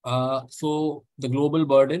 So the global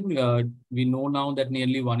burden, we know now that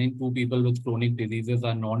nearly 1 in 2 people with chronic diseases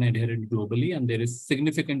are non-adherent globally, and there is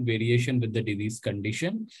significant variation with the disease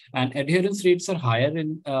condition, and adherence rates are higher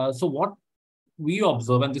in, so what we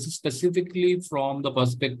observe, and this is specifically from the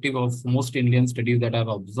perspective of most Indian studies that I've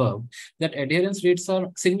observed, that adherence rates are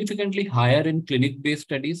significantly higher in clinic-based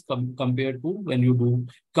studies compared to when you do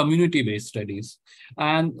community-based studies.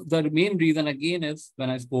 And the main reason, again, is when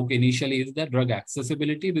I spoke initially, is that drug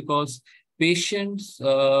accessibility, because patients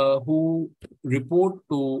who report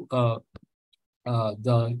to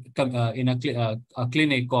in a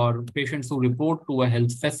clinic, or patients who report to a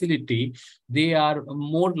health facility, they are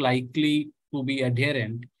more likely to be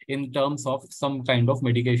adherent in terms of some kind of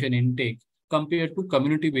medication intake compared to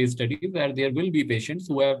community-based studies, where there will be patients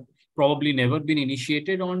who have probably never been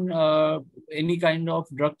initiated on any kind of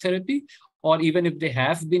drug therapy, or even if they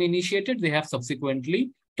have been initiated, they have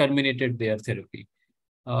subsequently terminated their therapy.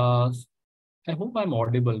 I hope I'm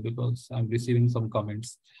audible because I'm receiving some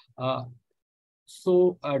comments.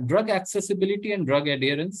 So drug accessibility and drug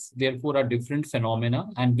adherence, therefore, are different phenomena,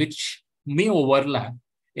 and which may overlap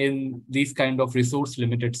in these kind of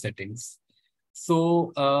resource-limited settings.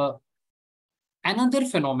 So another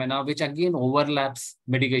phenomena which again overlaps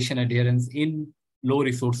medication adherence in low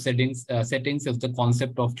resource settings is the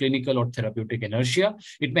concept of clinical or therapeutic inertia.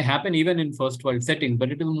 It may happen even in first world settings,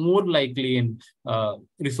 but it is more likely in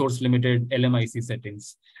resource-limited LMIC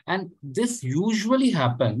settings. And this usually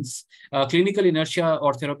happens, clinical inertia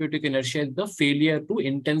or therapeutic inertia is the failure to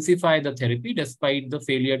intensify the therapy despite the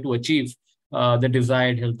failure to achieve the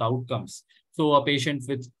desired health outcomes. So a patient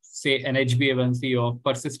with, say, an HbA1c of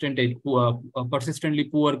persistently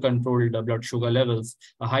poor controlled blood sugar levels,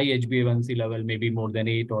 a high HbA1c level may be more than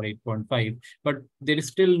 8 or 8.5, but there is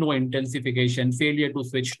still no intensification, failure to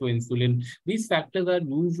switch to insulin. These factors are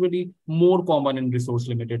usually more common in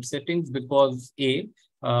resource-limited settings because A,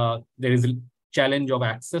 there is challenge of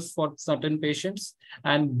access for certain patients.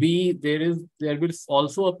 And B, there is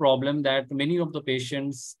also a problem that many of the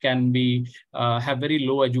patients can be have very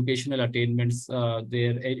low educational attainments.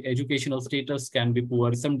 Their educational status can be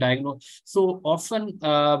poor. So often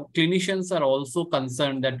clinicians are also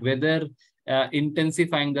concerned that whether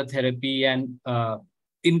intensifying the therapy and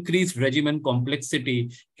increased regimen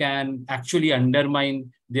complexity can actually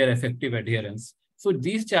undermine their effective adherence. So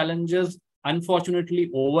these challenges unfortunately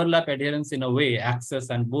overlap adherence in a way, access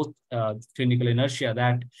and both clinical inertia,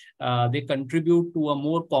 that they contribute to a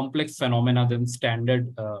more complex phenomena than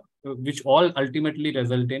standard, which all ultimately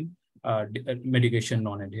result in medication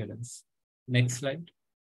non-adherence. Next slide.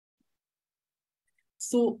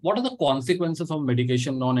 So what are the consequences of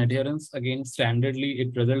medication non-adherence? Again, standardly,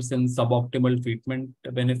 it results in suboptimal treatment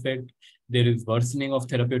benefit. There is worsening of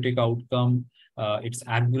therapeutic outcome. It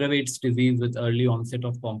aggravates disease with early onset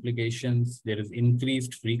of complications. There is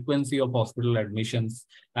increased frequency of hospital admissions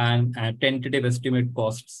and tentative estimate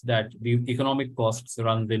costs that the economic costs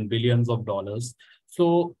runs in billions of dollars.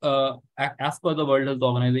 So as per the World Health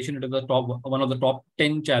Organization, it is one of the top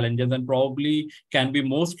 10 challenges and probably can be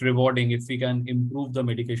most rewarding if we can improve the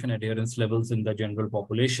medication adherence levels in the general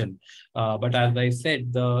population. But as I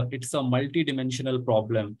said, it's a multidimensional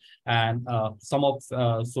problem, and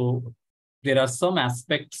there are some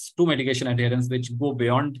aspects to medication adherence which go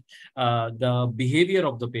beyond the behavior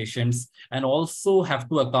of the patients and also have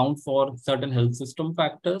to account for certain health system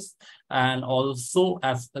factors, and also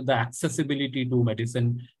as the accessibility to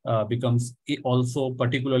medicine becomes also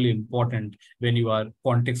particularly important when you are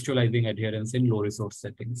contextualizing adherence in low resource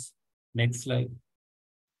settings. Next slide.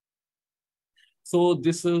 So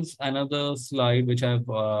this is another slide which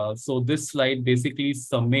so this slide basically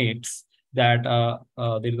summates that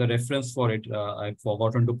there is a reference for it. I've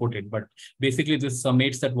forgotten to put it, but basically this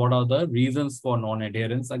summates that what are the reasons for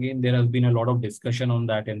non-adherence. Again, there has been a lot of discussion on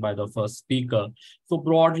that and by the first speaker. So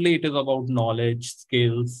broadly, it is about knowledge,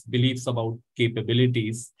 skills, beliefs about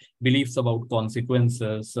capabilities, beliefs about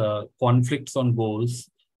consequences, conflicts on goals,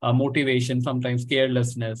 motivation, sometimes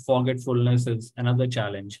carelessness, forgetfulness is another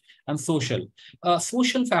challenge, and social.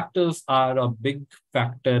 Social factors are a big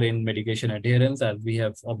factor in medication adherence, as we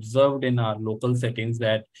have observed in our local settings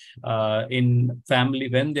that in family,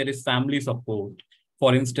 when there is family support,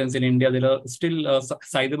 for instance, in India, there are still a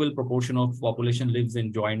sizable proportion of population lives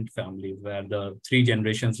in joint families where the 3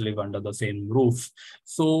 generations live under the same roof.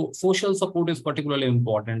 So social support is particularly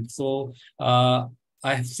important. So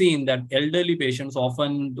I have seen that elderly patients,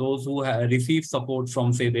 often those who receive support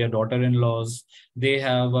from, say, their daughter-in-laws, they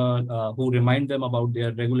have who remind them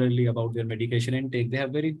regularly about their medication intake. They have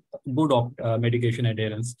very good medication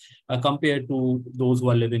adherence compared to those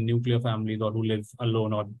who live in nuclear families or who live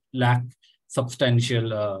alone or lack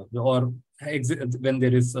substantial when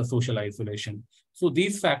there is a social isolation. So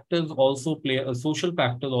these factors also social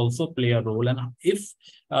factors also play a role. And if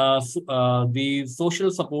the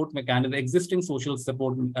social support mechanism, existing social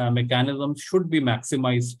support mechanisms should be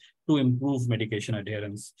maximized to improve medication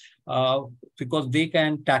adherence because they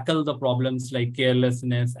can tackle the problems like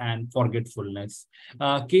carelessness and forgetfulness.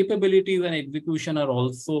 Capabilities and execution are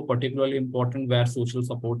also particularly important where social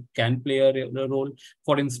support can play a role.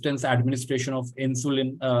 For instance, administration of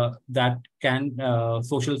insulin that can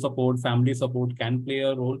social support, family support can play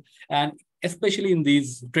a role. And especially in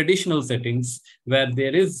these traditional settings where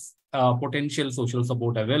there is potential social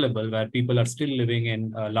support available, where people are still living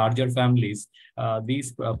in larger families,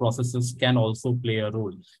 these processes can also play a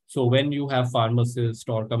role. So when you have pharmacists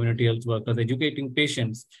or community health workers educating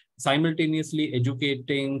patients, simultaneously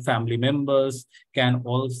educating family members can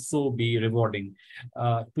also be rewarding.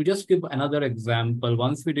 To just give another example,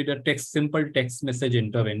 once we did a simple text message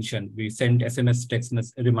intervention. We sent SMS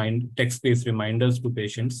text-based reminders to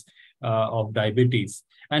patients of diabetes.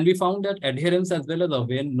 And we found that adherence as well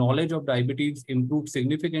as knowledge of diabetes improved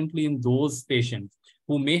significantly in those patients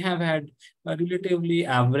who may have had a relatively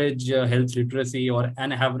average health literacy or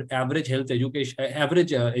an average health education,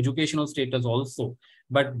 educational status also.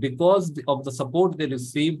 But because of the support they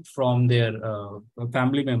received from their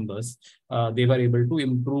family members, they were able to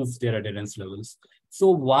improve their adherence levels. So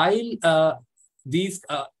while these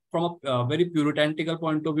from a very puritanical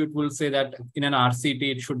point of view, it will say that in an RCT,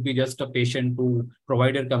 it should be just a patient to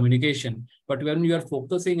provider communication. But when you are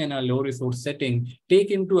focusing in a low resource setting,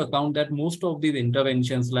 take into account that most of these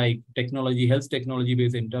interventions like technology, health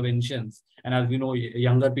technology-based interventions, and as we know,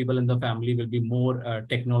 younger people in the family will be more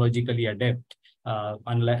technologically adept.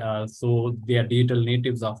 So they are digital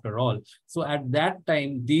natives after all. So at that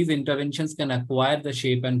time, these interventions can acquire the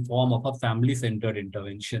shape and form of a family-centered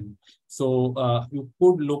intervention. So you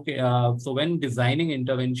could look, so when designing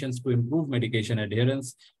interventions to improve medication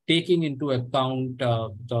adherence, taking into account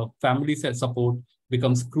the family support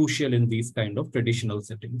becomes crucial in these kind of traditional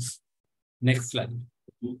settings. Next slide.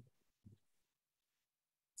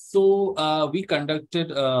 So we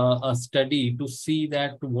conducted a study to see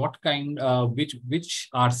that what kind, which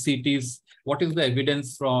RCTs, what is the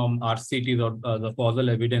evidence from RCTs or the causal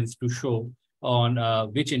evidence to show on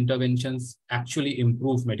which interventions actually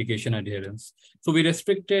improve medication adherence. So we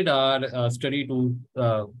restricted our study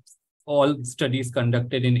to all studies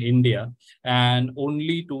conducted in India and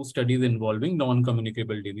only 2 studies involving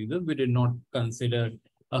non-communicable diseases. We did not consider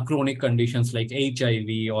chronic conditions like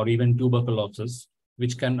HIV or even tuberculosis,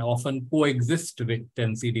 which can often coexist with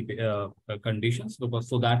NCD conditions, because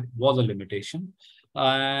so that was a limitation.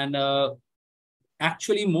 And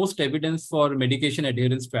actually, most evidence for medication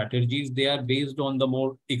adherence strategies, they are based on the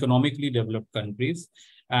more economically developed countries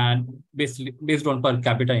and basically based on per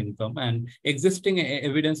capita income. And existing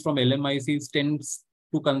evidence from LMICs tends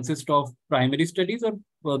to consist of primary studies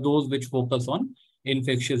or those which focus on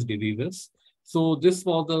infectious diseases. So this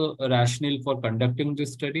was the rationale for conducting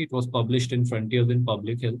this study. It was published in Frontiers in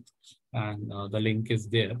Public Health, and the link is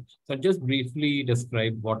there. So I'll just briefly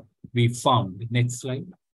describe what we found. Next slide.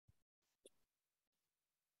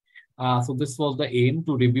 So this was the aim,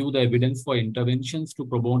 to review the evidence for interventions to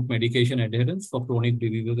promote medication adherence for chronic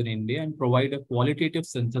diseases in India and provide a qualitative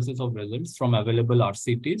synthesis of results from available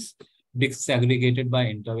RCTs, disaggregated by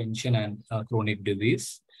intervention and chronic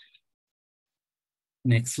disease.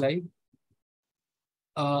 Next slide.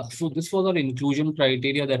 So this was our inclusion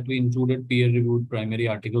criteria, that we included peer-reviewed primary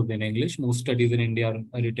articles in English. Most studies in India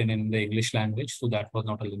are written in the English language, so that was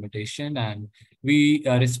not a limitation. And we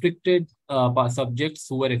restricted subjects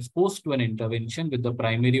who were exposed to an intervention with the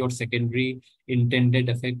primary or secondary intended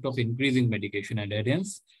effect of increasing medication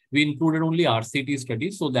adherence. We included only RCT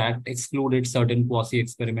studies, so that excluded certain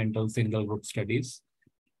quasi-experimental single-group studies.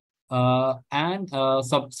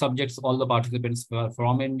 Subjects, all the participants were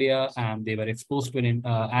from India, and they were exposed to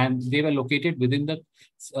and they were located within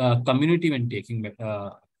the community when taking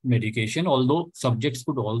medication, although subjects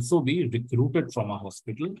could also be recruited from a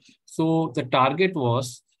hospital. So the target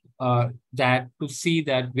was that to see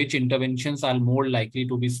that which interventions are more likely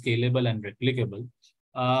to be scalable and replicable.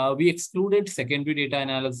 We excluded secondary data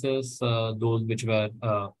analysis, those which were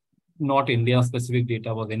not India-specific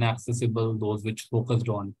data was inaccessible, those which focused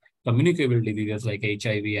on communicable diseases like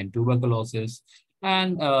HIV and tuberculosis,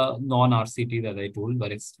 and non-RCT, as I told, were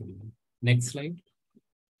excluded. Next slide.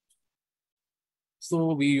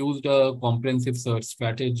 So we used a comprehensive search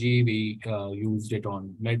strategy. We used it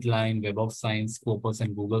on Medline, Web of Science, Scopus,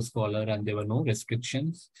 and Google Scholar, and there were no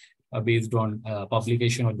restrictions based on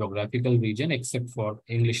publication or geographical region, except for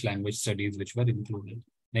English language studies, which were included.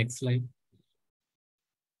 Next slide.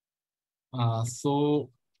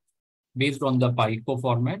 So based on the PICO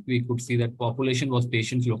format, we could see that population was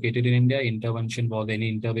patients located in India. Intervention was any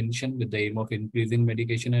intervention with the aim of increasing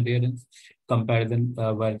medication adherence. Comparison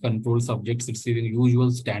were control subjects receiving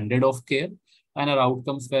usual standard of care, and our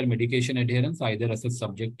outcomes were medication adherence either assessed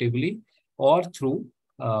subjectively or through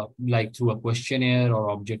through a questionnaire or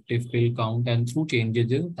objective pill count, and through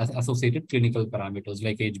changes in associated clinical parameters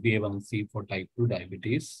like HbA1c for type 2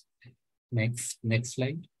 diabetes. Next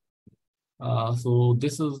slide. So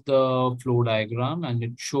this is the flow diagram, and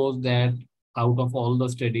it shows that out of all the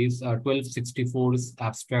studies, 1264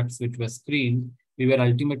 abstracts which were screened, we were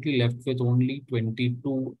ultimately left with only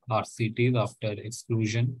 22 RCTs after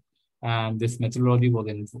exclusion. And this methodology was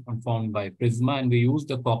informed by Prisma, and we used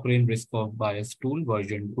the Cochrane Risk of Bias tool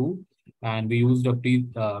version 2. And we used for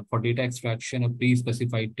data extraction, a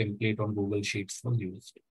pre-specified template on Google Sheets was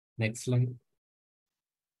used. Next slide.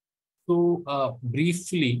 So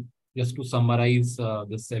briefly, just to summarize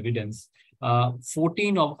this evidence,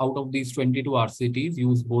 14 out of these 22 RCTs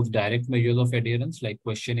use both direct measures of adherence like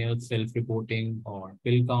questionnaires, self-reporting, or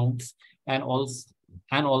pill counts, and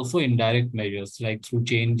also indirect measures like through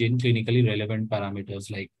change in clinically relevant parameters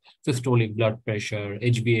like systolic blood pressure,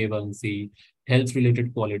 HbA1c,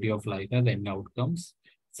 health-related quality of life as end outcomes.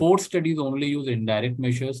 4 studies only use indirect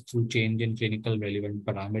measures through change in clinical relevant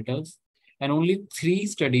parameters, and only 3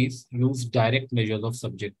 studies use direct measures of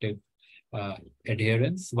subjective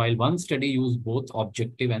adherence, while 1 study used both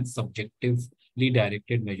objective and subjectively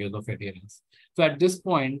directed measures of adherence. So at this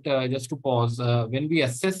point, just to pause, when we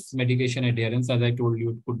assess medication adherence, as I told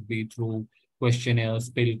you, it could be through questionnaires,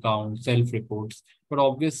 pill count, self-reports, but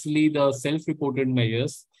obviously the self-reported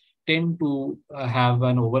measures tend to have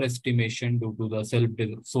an overestimation due to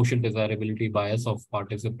the social desirability bias of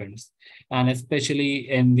participants. And especially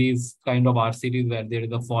in these kind of RCTs where there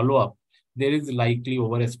is a follow-up, there is likely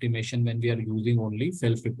overestimation when we are using only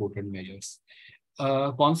self-reported measures.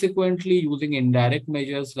 Consequently, using indirect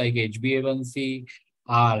measures like HbA1c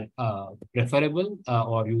are preferable,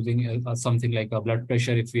 or using something like a blood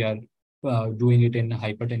pressure if we are doing it in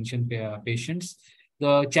hypertension patients.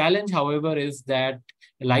 The challenge, however, is that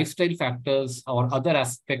lifestyle factors or other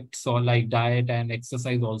aspects or like diet and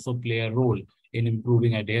exercise also play a role in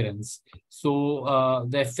improving adherence. So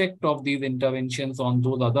the effect of these interventions on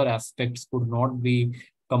those other aspects could not be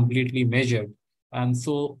completely measured. And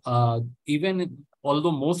so even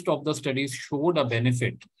although most of the studies showed a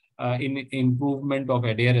benefit in improvement of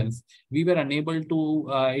adherence, we were unable to,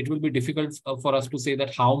 it will be difficult for us to say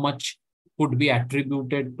that how much could be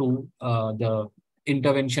attributed to the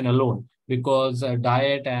intervention alone, because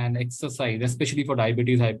diet and exercise, especially for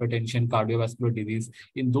diabetes, hypertension, cardiovascular disease,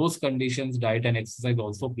 in those conditions, diet and exercise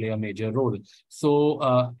also play a major role.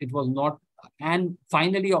 So it was not. And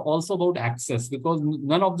finally, also about access, because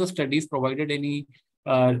none of the studies provided any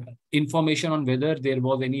information on whether there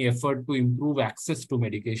was any effort to improve access to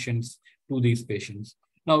medications to these patients.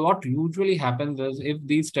 Now, what usually happens is if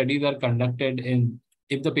these studies are conducted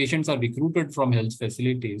if the patients are recruited from health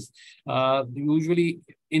facilities, usually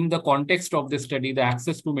in the context of the study, the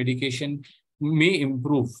access to medication may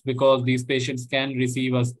improve because these patients can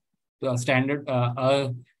receive a standard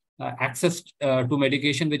access to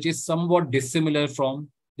medication, which is somewhat dissimilar from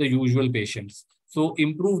the usual patients. So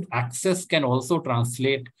improved access can also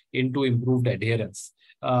translate into improved adherence.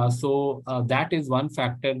 So that is one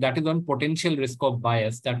factor, that is one potential risk of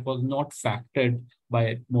bias that was not factored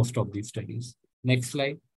by most of these studies. Next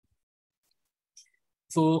slide.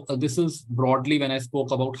 So this is broadly when I spoke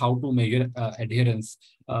about how to measure adherence.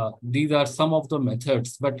 These are some of the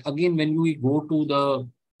methods, but again, when we go to the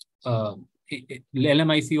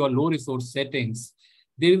LMIC or low resource settings,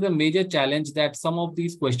 there is a major challenge that some of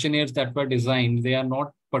these questionnaires that were designed, they are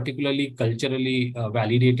not particularly culturally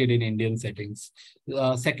validated in Indian settings.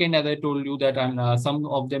 Second, as I told you that some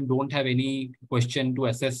of them don't have any question to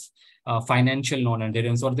assess financial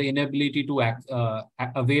non-adherence or the inability to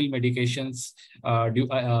avail medications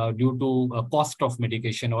due to cost of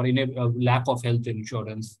medication or lack of health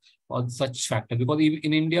insurance or such factor. Because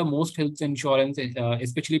in India, most health insurance,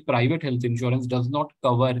 especially private health insurance, does not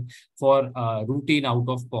cover for routine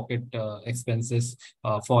out-of-pocket expenses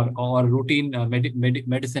or routine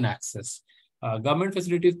medicine access. Government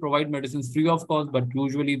facilities provide medicines free of cost, but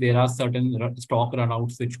usually there are certain stock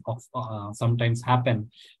runouts which sometimes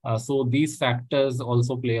happen. So these factors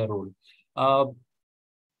also play a role.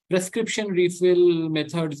 Prescription refill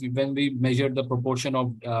methods, when we measure the proportion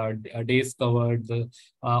of days covered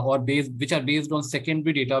which are based on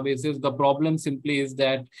secondary databases, the problem simply is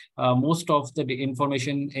that most of the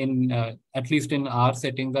information in, at least in our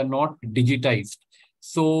settings, are not digitized.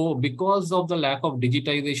 So because of the lack of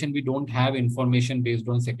digitization, we don't have information based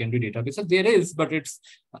on secondary databases. There is, but it's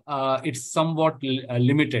somewhat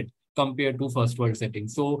limited compared to first world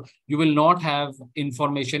settings. So you will not have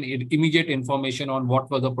information, immediate information on what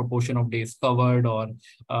was the proportion of days covered, or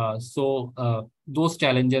those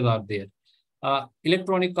challenges are there.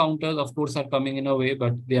 Electronic counters, of course, are coming in a way,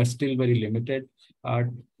 but they are still very limited.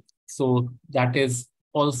 So that is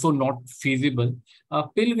also not feasible.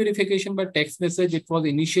 Pill verification by text message, it was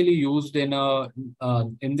initially used in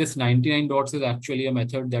this 99 dots is actually a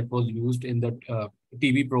method that was used in the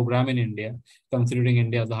TB program in India, considering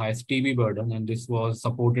India as the highest TB burden, and this was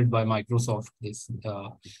supported by Microsoft.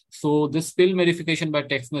 So this pill verification by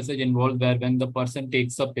text message involved where when the person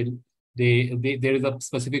takes a pill, there is a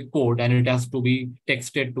specific code and it has to be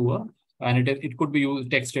texted to and it could be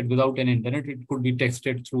texted without an internet. It could be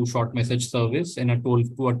texted through short message service to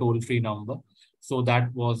a toll-free number. So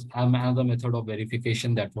that was another method of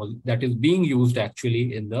verification that is being used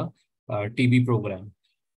actually in the TB program.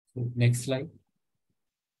 So next slide.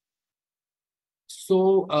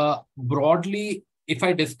 So broadly, if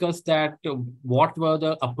I discuss that, what were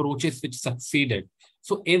the approaches which succeeded?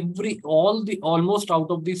 So almost out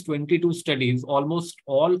of these 22 studies, most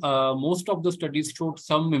of the studies showed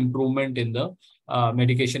some improvement in the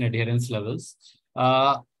medication adherence levels.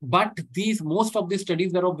 But most of these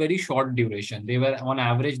studies were of very short duration. They were on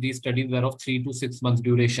average, these studies were of 3 to 6 months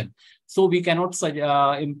duration. So we cannot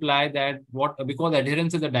imply that because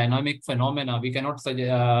adherence is a dynamic phenomena, we cannot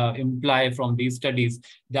imply from these studies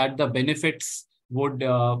that the benefits would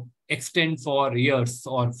extend for years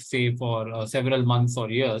or say for several months or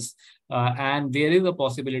years. And there is a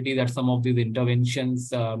possibility that some of these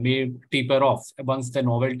interventions may taper off. Once the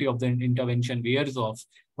novelty of the intervention wears off,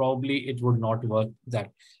 probably it would not work that.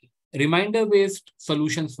 Reminder-based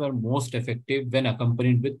solutions were most effective when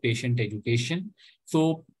accompanied with patient education.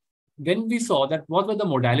 So when we saw that what were the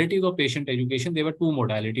modalities of patient education, there were two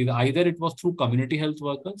modalities. Either it was through community health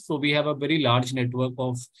workers. So we have a very large network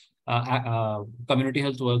of community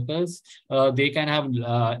health workers. They can have,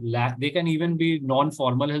 they can even be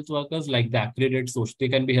non-formal health workers like the accredited social, they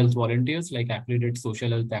can be health volunteers like accredited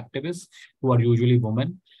social health activists who are usually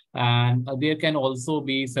women. And there can also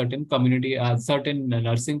be certain community, certain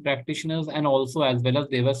nursing practitioners, and also as well as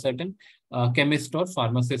there were certain chemist or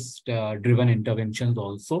pharmacist driven interventions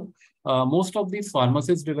also. Most of these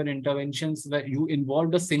pharmacist driven interventions where you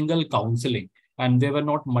involved a single counseling, and they were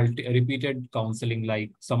not repeated counseling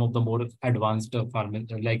like some of the more advanced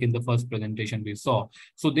like in the first presentation we saw.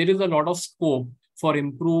 So there is a lot of scope for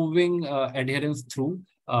improving adherence through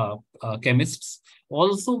chemists.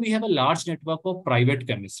 Also, we have a large network of private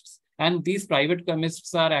chemists, and these private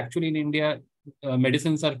chemists are actually in India.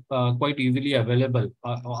 Medicines are quite easily available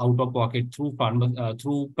out of pocket through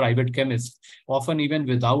through private chemists, often even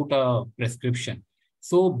without a prescription.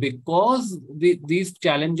 So because these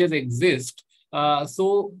challenges exist,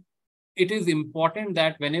 so it is important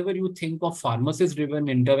that whenever you think of pharmacist-driven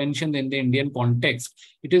intervention in the Indian context,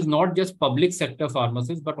 it is not just public sector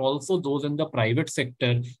pharmacists, but also those in the private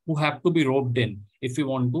sector who have to be roped in if we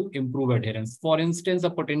want to improve adherence. For instance, a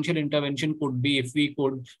potential intervention could be if we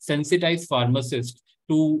could sensitize pharmacists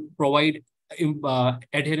to provide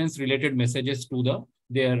adherence-related messages to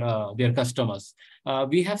their customers.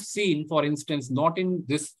 We have seen, for instance, not in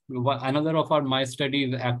this, another of my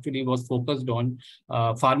studies actually was focused on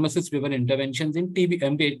pharmacist-driven interventions in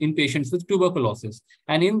in patients with tuberculosis.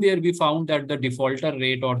 And in there, we found that the defaulter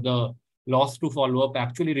rate or the loss to follow-up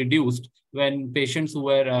actually reduced when patients who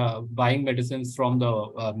were buying medicines from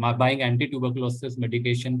buying anti-tuberculosis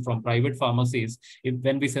medication from private pharmacies.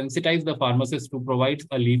 When we sensitize the pharmacist to provide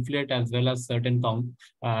a leaflet as well as certain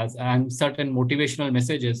and certain motivational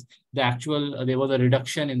messages, there was a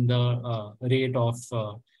reduction in the rate of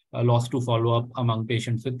loss to follow-up among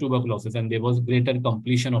patients with tuberculosis, and there was greater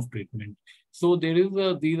completion of treatment. So there is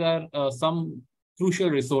these are some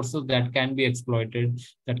crucial resources that can be exploited,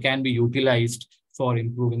 that can be utilized for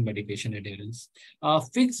improving medication adherence.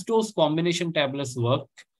 Fixed dose combination tablets work,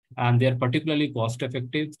 and they're particularly cost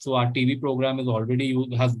effective. So our TV program is already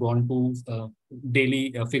has gone to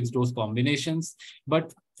daily fixed dose combinations.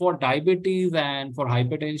 But for diabetes and for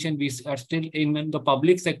hypertension, we are still in the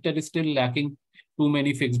public sector is still lacking too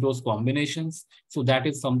many fixed dose combinations. So that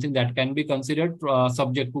is something that can be considered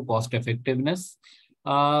subject to cost effectiveness.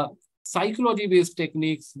 Psychology-based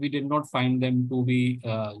techniques, we did not find them to be,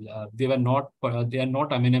 they are not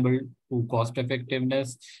amenable to cost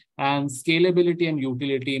effectiveness, and scalability and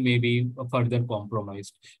utility may be further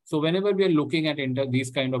compromised. So whenever we are looking at these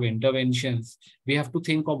kind of interventions, we have to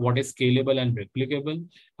think of what is scalable and replicable.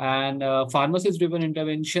 And pharmacist-driven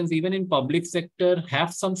interventions, even in public sector,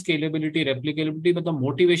 have some scalability, replicability, but the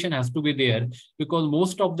motivation has to be there, because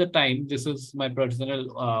most of the time, this is my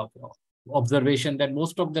personal observation, that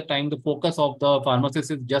most of the time the focus of the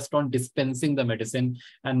pharmacist is just on dispensing the medicine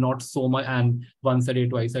and not so much and once a day,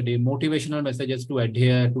 twice a day. Motivational messages to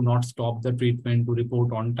adhere, to not stop the treatment, to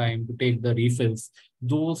report on time, to take the refills,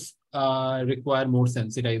 those require more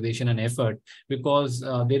sensitization and effort, because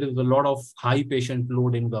there is a lot of high patient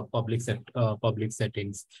load in the public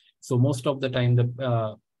settings. So most of the time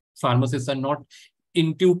the pharmacists are not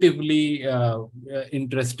intuitively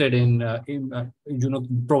interested in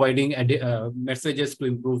providing messages to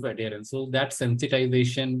improve adherence. So that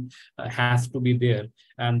sensitization has to be there,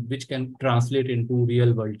 and which can translate into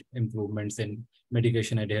real world improvements in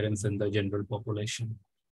medication adherence in the general population.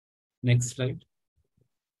 Next slide.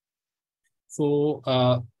 So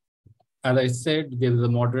as I said, there is a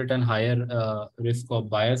moderate and higher risk of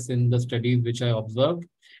bias in the studies which I observed.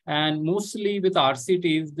 And mostly with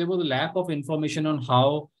RCTs, there was a lack of information on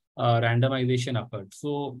how randomization occurred.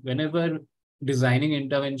 So whenever designing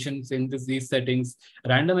interventions in these settings,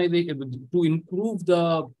 randomization, to improve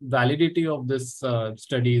the validity of this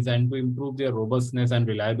studies and to improve their robustness and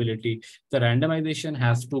reliability, the randomization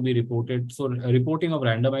has to be reported. So reporting of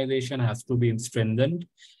randomization has to be strengthened.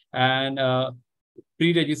 And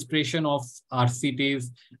pre-registration of RCTs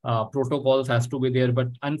protocols has to be there, but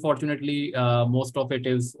unfortunately, most of it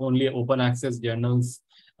is only open access journals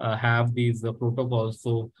have these protocols.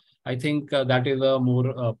 So I think that is a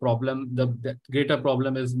more problem. The greater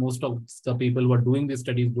problem is most of the people who are doing these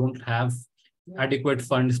studies don't have adequate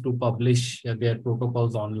funds to publish their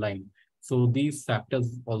protocols online. So these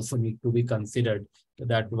factors also need to be considered,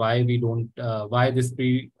 that why we don't, why this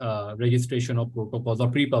pre-registration of protocols or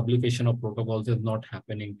pre-publication of protocols is not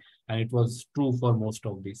happening. And it was true for most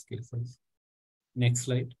of these cases. Next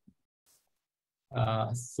slide.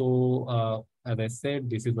 As I said,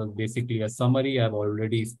 this is basically a summary. I've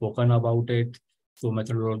already spoken about it. So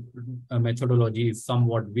methodology is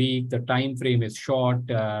somewhat weak. The time frame is short.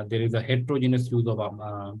 There is a heterogeneous use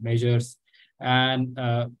of measures. And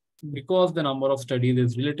because the number of studies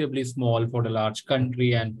is relatively small for a large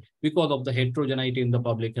country, and because of the heterogeneity in the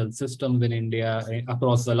public health systems in India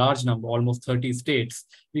across a large number, almost 30 states,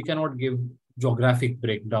 we cannot give geographic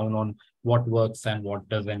breakdown on what works and what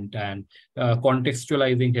doesn't. And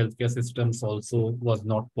contextualizing healthcare systems also was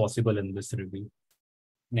not possible in this review.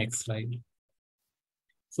 Next slide.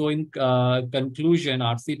 So in conclusion,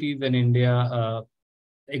 RCTs in India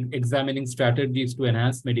examining strategies to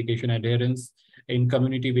enhance medication adherence in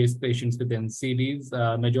community-based patients with NCDs.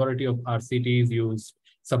 Majority of RCTs use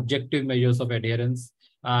subjective measures of adherence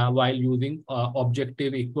while using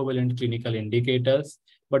objective equivalent clinical indicators.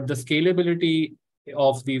 But the scalability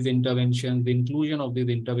of these interventions, the inclusion of these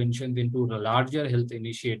interventions into a larger health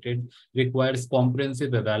initiative requires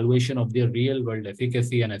comprehensive evaluation of their real-world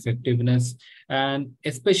efficacy and effectiveness. And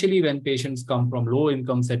especially when patients come from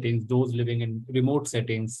low-income settings, those living in remote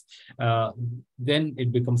settings, then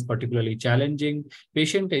it becomes particularly challenging.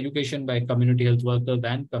 Patient education by community health workers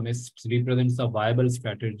and chemists represents a viable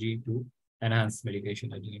strategy to enhance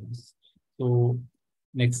medication adherence. So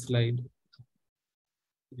next slide.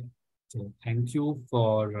 So thank you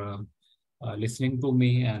for listening to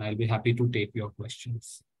me, and I'll be happy to take your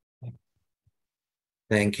questions.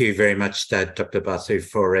 Thank you very much, Dr. Basu,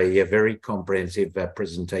 for a very comprehensive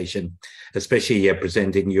presentation, especially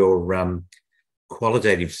presenting your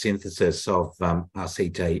qualitative synthesis of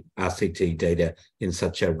RCT data in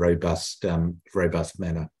such a robust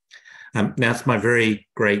manner. Now it's my very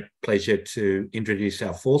great pleasure to introduce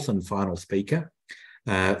our fourth and final speaker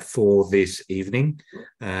for this evening,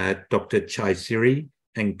 Dr. Chaisiri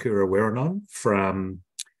Angkurawiranon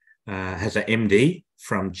has an MD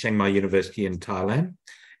from Chiang Mai University in Thailand,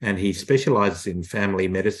 and he specializes in family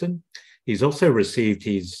medicine. He's also received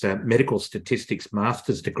his medical statistics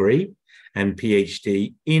master's degree and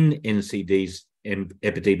PhD in NCDs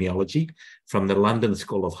epidemiology from the London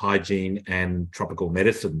School of Hygiene and Tropical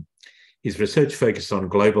Medicine. His research focused on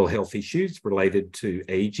global health issues related to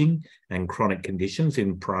aging and chronic conditions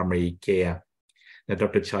in primary care. Now,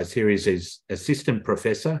 Dr. Chaisiri is assistant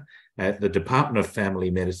professor at the Department of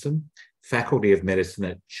Family Medicine, Faculty of Medicine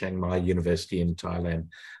at Chiang Mai University in Thailand.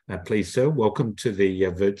 Please, sir, welcome to the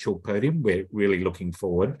virtual podium. We're really looking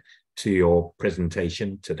forward to your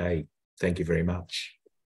presentation today. Thank you very much.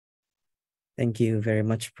 Thank you very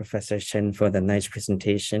much, Professor Chen, for the nice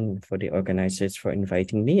presentation, for the organizers for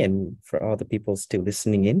inviting me, and for all the people still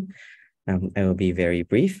listening in. I will be very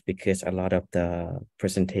brief because a lot of the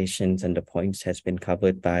presentations and the points has been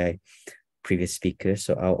covered by previous speakers.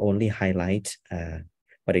 So I'll only highlight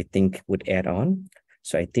what I think would add on.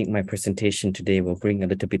 So I think my presentation today will bring a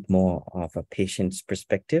little bit more of a patient's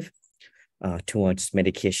perspective towards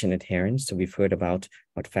medication adherence. So we've heard about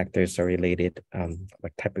what factors are related,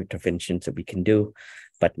 what type of interventions that we can do,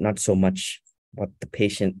 but not so much what the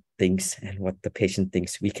patient thinks and what the patient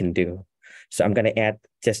thinks we can do. So I'm going to add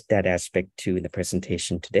just that aspect to the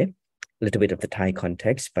presentation today, a little bit of the Thai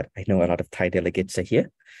context, but I know a lot of Thai delegates are here.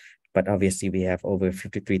 But obviously we have over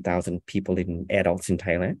 53,000 people in adults in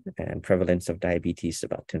Thailand, and prevalence of diabetes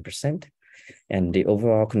about 10%. And the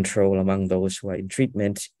overall control among those who are in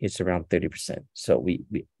treatment is around 30%. So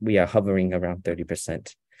we are hovering around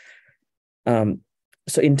 30%.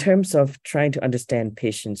 So in terms of trying to understand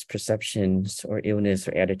patients' perceptions or illness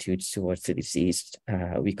or attitudes towards the disease,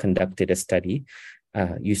 we conducted a study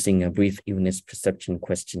using a brief illness perception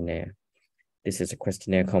questionnaire. This is a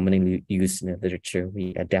questionnaire commonly used in the literature.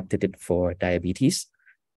 We adapted it for diabetes.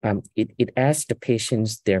 It asks the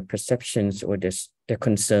patients their perceptions or their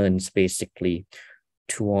concerns basically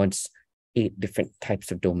towards 8 different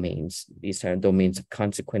types of domains. These are domains of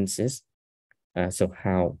consequences. So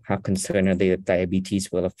how concerned are they that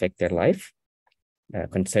diabetes will affect their life?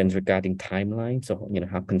 Concerns regarding timeline. So,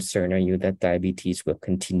 how concerned are you that diabetes will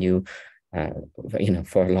continue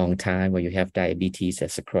for a long time, or you have diabetes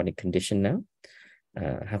as a chronic condition now?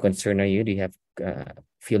 How concerned are you? Do you have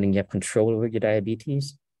feeling you have control over your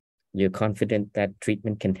diabetes? You're confident that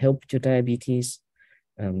treatment can help your diabetes?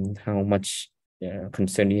 How much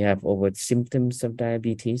concern do you have over symptoms of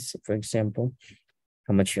diabetes, for example?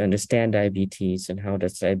 how much you understand diabetes, and how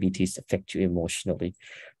does diabetes affect you emotionally.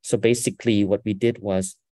 So basically what we did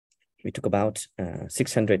was we took about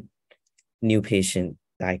 600 new patients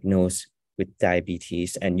diagnosed with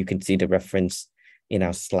diabetes, and you can see the reference in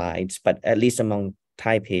our slides, but at least among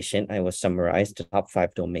Thai patients, I will summarize the top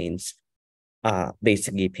 5 domains.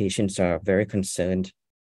 Basically, patients are very concerned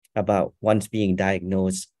about once being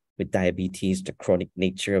diagnosed with diabetes, the chronic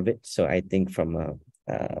nature of it. So I think from a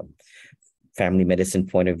family medicine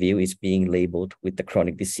point of view, is being labeled with the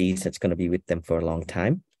chronic disease that's going to be with them for a long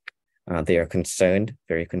time. They are concerned,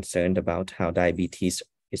 very concerned about how diabetes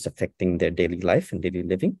is affecting their daily life and daily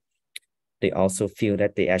living. They also feel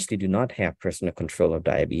that they actually do not have personal control of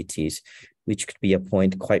diabetes, which could be a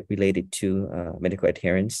point quite related to medical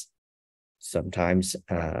adherence. Sometimes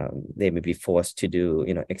they may be forced to do,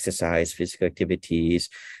 exercise, physical activities,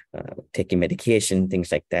 taking medication,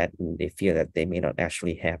 things like that, and they feel that they may not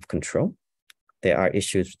actually have control. There are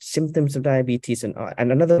issues with symptoms of diabetes, and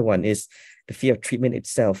another one is the fear of treatment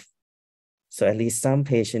itself. So at least some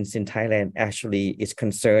patients in Thailand actually is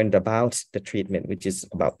concerned about the treatment, which is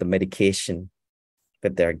about the medication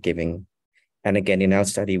that they're giving. And again, in our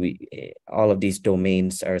study, all of these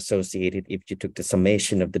domains are associated. If you took the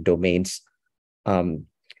summation of the domains,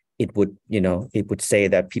 it would say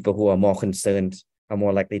that people who are more concerned are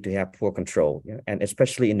more likely to have poor control, and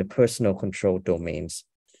especially in the personal control domains.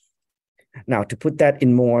 Now, to put that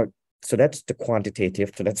in more, so that's the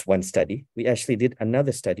quantitative, so that's one study. We actually did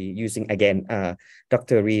another study using, again,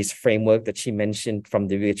 Dr. Ree's framework that she mentioned from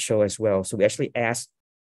the WHO as well. So we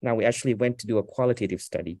actually went to do a qualitative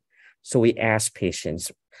study. So we asked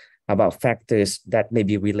patients about factors that may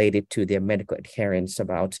be related to their medical adherence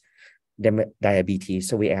about their diabetes.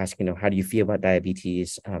 So we asked, how do you feel about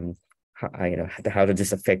diabetes? How does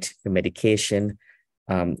this affect the medication?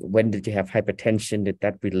 When did you have hypertension? Did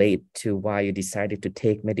that relate to why you decided to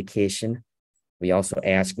take medication? We also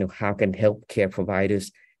asked, how can healthcare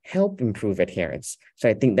providers help improve adherence? So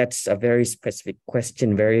I think that's a very specific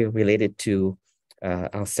question, very related to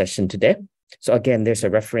our session today. So again, there's a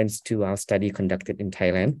reference to our study conducted in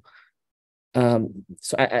Thailand.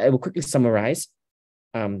 So I will quickly summarize,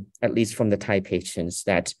 at least from the Thai patients,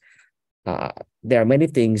 that there are many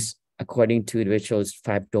things according to the WHO's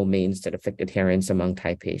 5 domains that affect adherence among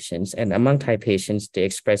Thai patients. And among Thai patients, they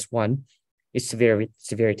express one is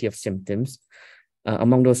severity of symptoms.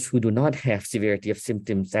 Among those who do not have severity of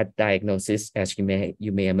symptoms, that diagnosis, as you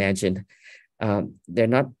may imagine, they're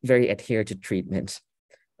not very adhered to treatment.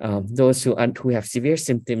 Those who have severe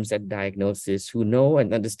symptoms at diagnosis, who know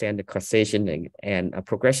and understand the causation and a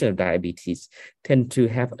progression of diabetes, tend to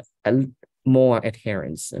have more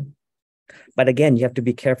adherence. But again, you have to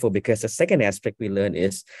be careful, because the second aspect we learn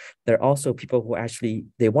is there are also people who actually,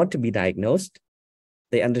 they want to be diagnosed.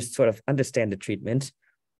 They sort of understand the treatment.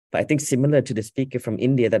 But I think similar to the speaker from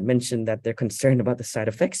India that mentioned that they're concerned about the side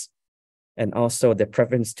effects and also the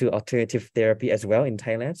preference to alternative therapy as well in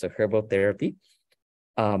Thailand, so herbal therapy.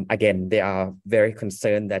 Again, they are very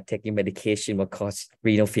concerned that taking medication will cause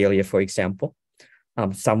renal failure, for example.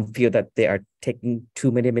 Some feel that they are taking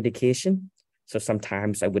too many medication. So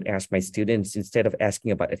sometimes I would ask my students, instead of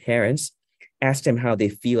asking about adherence, ask them how they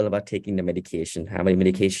feel about taking the medication. How many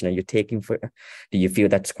medication are you taking for? Do you feel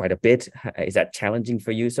that's quite a bit? Is that challenging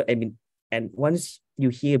for you? So, and once you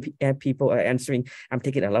hear people are answering, I'm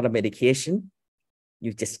taking a lot of medication,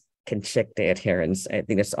 you just can check the adherence. I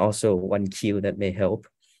think that's also one cue that may help.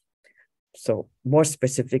 So more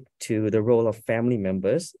specific to the role of family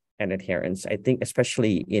members and adherence, I think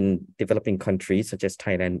especially in developing countries such as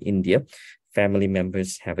Thailand, India, family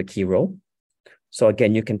members have a key role. So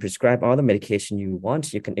again, you can prescribe all the medication you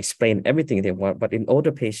want. You can explain everything they want, but in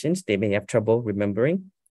older patients, they may have trouble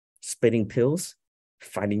remembering, splitting pills,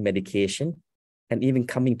 finding medication, and even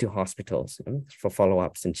coming to hospitals for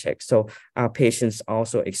follow-ups and checks. So our patients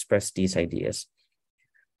also express these ideas.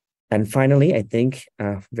 And finally, I think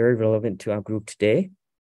very relevant to our group today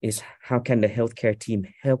is how can the healthcare team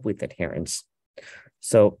help with adherence?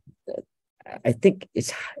 So I think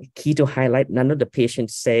it's key to highlight none of the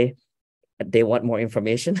patients say they want more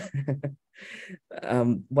information.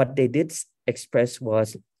 What they did express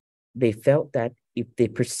was they felt that if they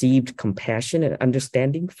perceived compassion and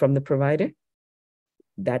understanding from the provider,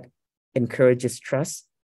 that encourages trust.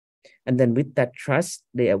 And then with that trust,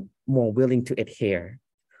 they are more willing to adhere.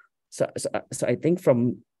 So I think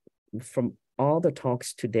from all the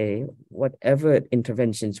talks today, whatever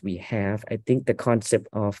interventions we have, I think the concept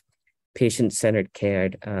of patient-centered care,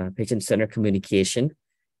 patient-centered communication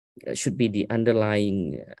should be the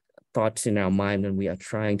underlying thoughts in our mind when we are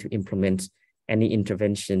trying to implement any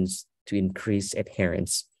interventions to increase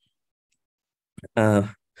adherence.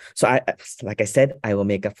 So like I said, I will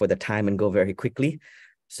make up for the time and go very quickly.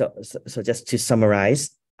 So just to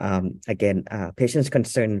summarize, again, patients'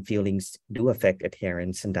 concern and feelings do affect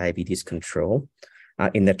adherence and diabetes control.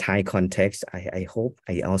 In the Thai context, I hope,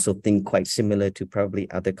 I also think quite similar to probably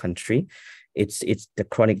other country. It's the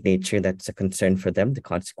chronic nature that's a concern for them, the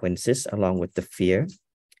consequences, along with the fear,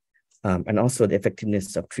 and also the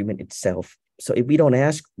effectiveness of treatment itself. So if we don't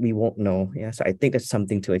ask, we won't know. Yeah, so I think that's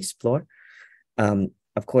something to explore.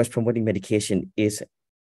 Of course, promoting medication is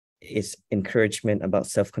encouragement about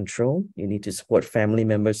self-control. You need to support family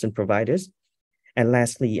members and providers. And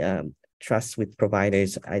lastly, trust with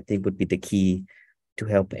providers, I think, would be the key to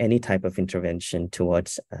help any type of intervention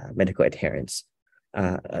towards medical adherence.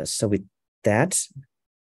 So with that,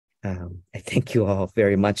 I thank you all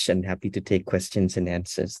very much and happy to take questions and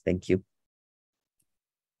answers. Thank you.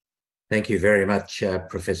 Thank you very much,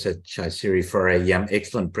 Professor Chaisiri, for a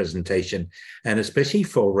excellent presentation, and especially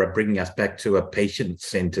for bringing us back to a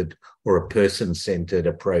patient-centered or a person-centered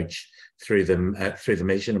approach through the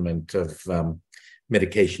measurement of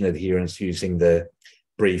medication adherence using the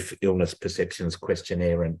brief illness perceptions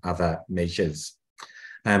questionnaire and other measures.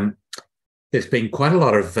 There's been quite a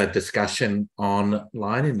lot of discussion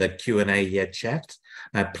online in the Q&A chat.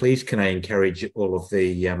 Please can I encourage all of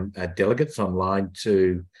the delegates online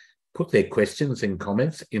to put their questions and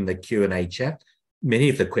comments in the Q&A chat. Many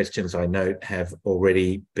of the questions I note have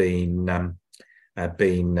already been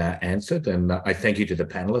answered, and I thank you to the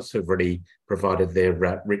panelists who've already provided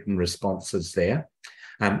their written responses there.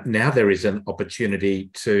 Now there is an opportunity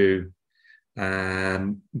to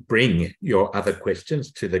bring your other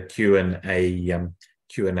questions to the Q&A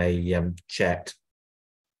chat.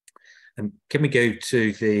 And can we go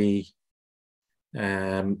to the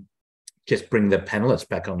just bring the panelists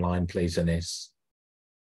back online, please, Ines.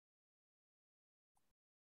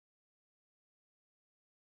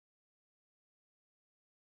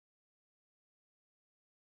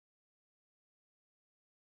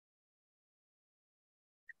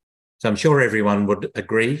 So I'm sure everyone would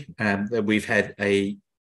agree that we've had a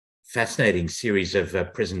fascinating series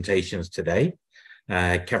of presentations today,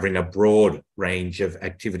 covering a broad range of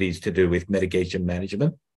activities to do with medication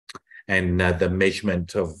management and the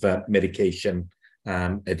measurement of medication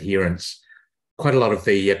adherence. Quite a lot of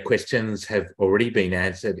the questions have already been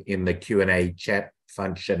answered in the Q&A chat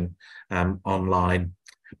function online.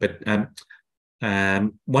 But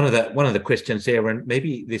one of the questions there, and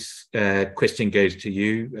maybe this question goes to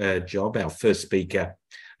you, Job, our first speaker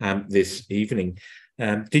this evening.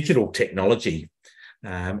 Digital technology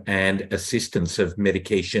and assistance of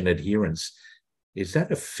medication adherence. Is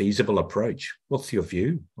that a feasible approach? What's your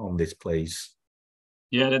view on this, please?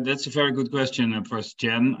 Yeah, that's a very good question, Professor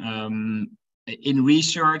Chen. In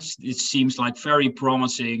research, it seems like very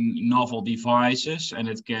promising novel devices,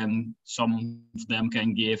 and some of them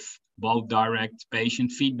can give both direct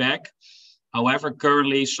patient feedback. However,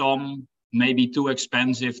 currently some may be too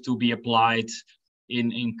expensive to be applied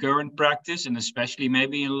in current practice, and especially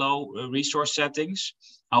maybe in low resource settings.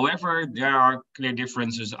 However, there are clear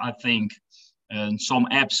differences, I think. And some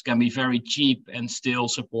apps can be very cheap and still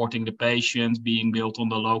supporting the patient, being built on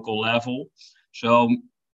the local level. So,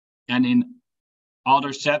 and in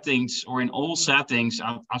other settings or in all settings,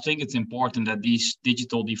 I think it's important that these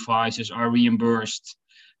digital devices are reimbursed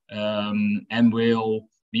and will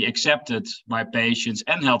be accepted by patients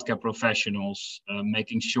and healthcare professionals,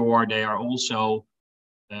 making sure they are also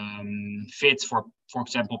fit for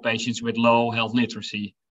example, patients with low health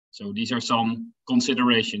literacy. So these are some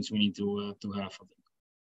considerations we need to have.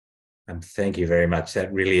 And thank you very much.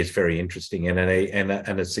 That really is very interesting and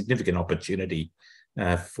a significant opportunity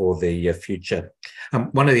for the future.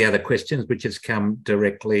 One of the other questions which has come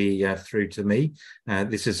directly through to me,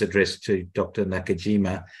 this is addressed to Dr.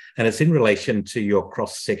 Nakajima, and it's in relation to your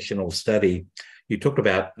cross-sectional study. You talked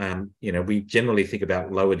about, we generally think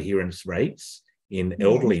about low adherence rates in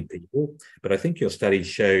elderly people, but I think your study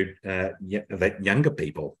showed that younger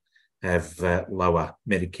people have lower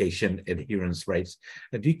medication adherence rates.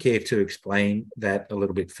 Do you care to explain that a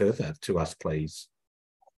little bit further to us, please?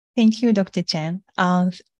 Thank you, Dr. Chen.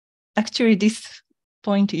 Actually, this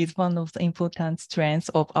point is one of the important strengths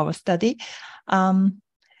of our study.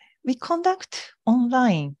 We conduct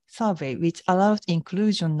online survey, which allows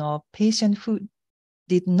inclusion of patients who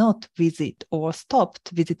did not visit or stopped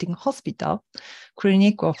visiting hospital,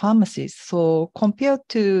 clinic, or pharmacies. So compared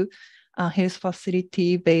to health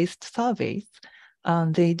facility-based surveys,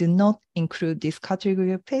 they do not include this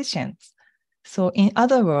category of patients. So in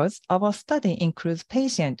other words, our study includes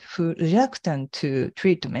patients who are reluctant to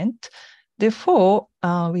treatment. Therefore,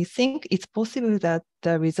 we think it's possible that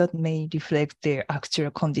the result may reflect their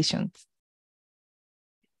actual conditions.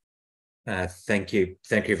 Thank you.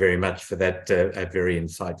 Thank you very much for that a very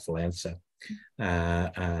insightful answer,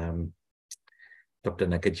 Dr.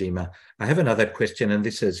 Nakajima. I have another question, and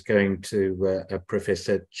this is going to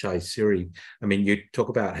Professor Chaisuri. I mean, you talk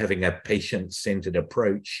about having a patient-centered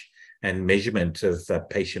approach and measurement of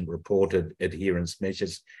patient-reported adherence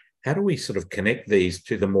measures. How do we sort of connect these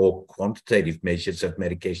to the more quantitative measures of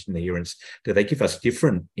medication adherence? Do they give us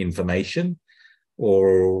different information,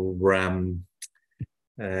 or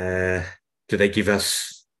do they give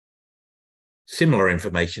us similar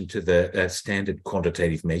information to the standard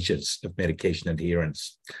quantitative measures of medication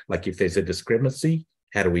adherence? Like if there's a discrepancy,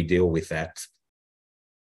 how do we deal with that?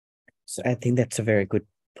 So I think that's a very good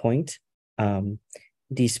point.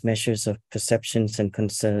 These measures of perceptions and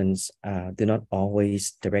concerns do not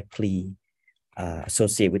always directly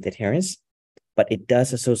associate with adherence, but it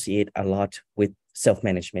does associate a lot with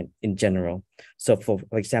self-management in general. So for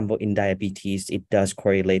example, in diabetes, it does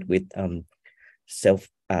correlate with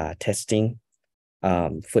self-testing,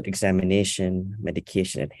 food examination,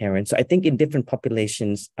 medication adherence. So I think in different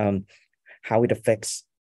populations, how it affects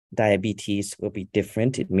diabetes will be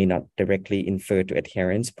different. It may not directly infer to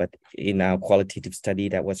adherence, but in our qualitative study,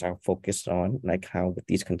 that was our focus on, like how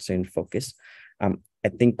these concerns focus. I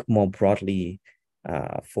think more broadly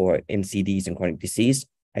for NCDs and chronic disease,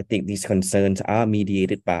 I think these concerns are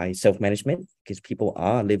mediated by self-management, because people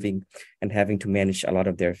are living and having to manage a lot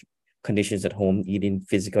of their conditions at home, eating,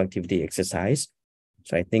 physical activity, exercise.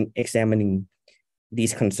 So I think examining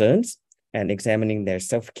these concerns and examining their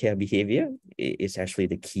self-care behavior is actually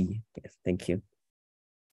the key. Yes, thank you.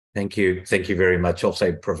 Thank you. Thank you very much.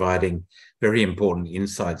 Also providing very important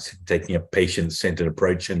insights, taking a patient-centered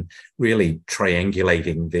approach and really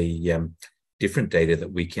triangulating the different data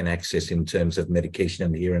that we can access in terms of medication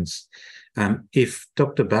adherence. If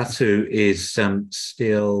Dr. Basu is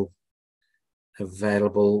still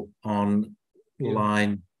available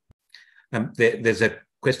online, there's a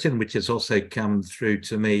question which has also come through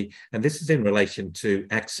to me, and this is in relation to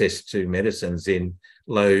access to medicines in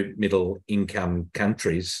low, middle income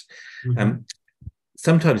countries.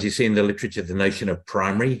 Sometimes you see in the literature the notion of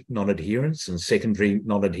primary non-adherence and secondary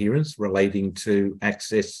non-adherence relating to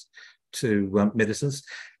access to medicines.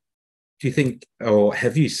 Do you think, or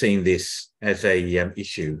have you seen this as a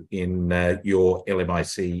issue in your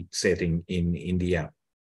LMIC setting in India?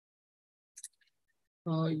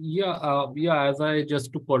 As I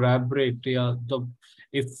just to corroborate,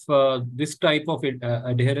 if this type of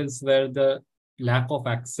adherence where the lack of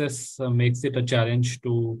access makes it a challenge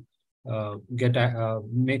to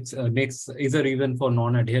makes is a reason for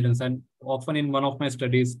non-adherence. And often in one of my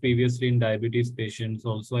studies previously in diabetes patients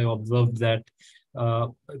also, I observed that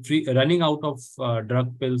running out of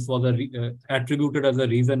drug pills was attributed as a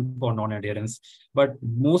reason for non-adherence. But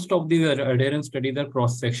most of the adherence studies are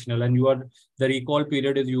cross-sectional, and the recall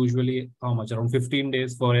period is usually how much? Around 15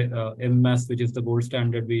 days for MS, which is the gold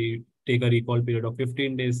standard. We take a recall period of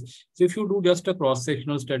 15 days. So if you do just a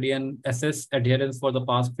cross-sectional study and assess adherence for the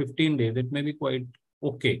past 15 days, it may be quite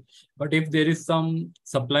okay. But if there is some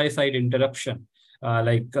supply side interruption,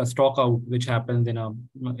 like a stock out, which happens in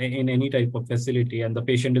any type of facility, and the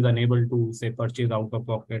patient is unable to, say, purchase out of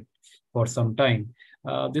pocket for some time,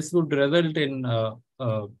 this would result in a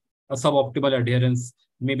suboptimal adherence,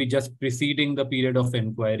 maybe just preceding the period of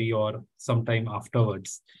inquiry or sometime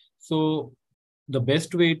afterwards. So the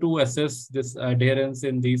best way to assess this adherence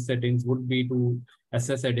in these settings would be to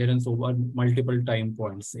assess adherence over multiple time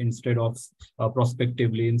points instead of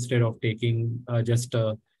prospectively, instead of taking just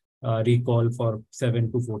a recall for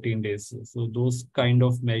 7 to 14 days. So those kind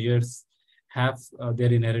of measures have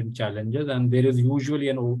their inherent challenges, and there is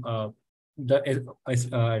usually the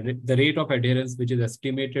rate of adherence which is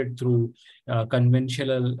estimated through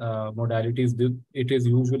conventional modalities. It is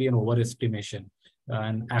usually an overestimation,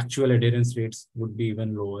 and actual adherence rates would be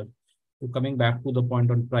even lower. So coming back to the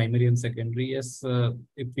point on primary and secondary, yes,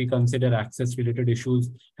 if we consider access-related issues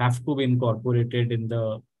have to be incorporated in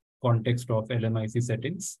the context of LMIC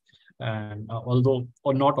settings. And although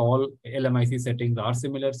not all LMIC settings are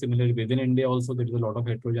similar, similarly within India also there is a lot of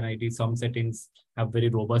heterogeneity. Some settings have very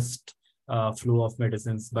robust flow of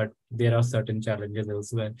medicines, but there are certain challenges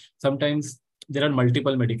elsewhere. Sometimes there are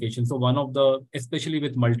multiple medications. So one of the, especially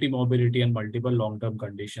with multimorbidity and multiple long-term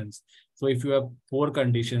conditions. So if you have 4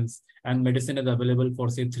 conditions and medicine is available for,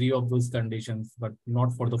 say, 3 of those conditions, but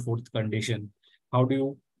not for the 4th condition, how do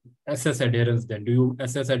you assess adherence then? Do you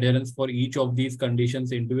assess adherence for each of these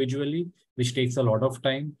conditions individually, which takes a lot of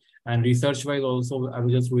time? And research-wise also, I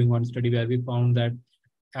was just doing one study where we found that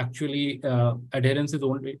actually adherence is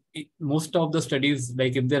only, most of the studies,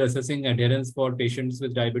 like if they're assessing adherence for patients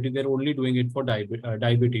with diabetes, they're only doing it for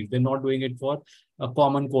diabetes. They're not doing it for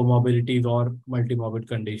common comorbidities or multimorbid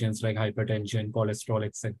conditions like hypertension, cholesterol,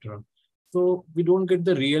 etc. So we don't get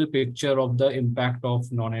the real picture of the impact of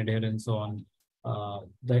non-adherence on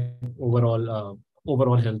the overall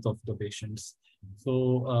health of the patients.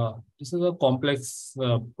 So this is a complex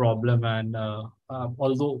problem, and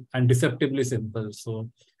although deceptively simple. So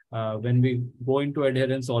when we go into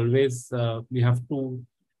adherence, always we have to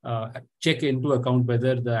check into account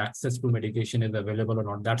whether the access to medication is available or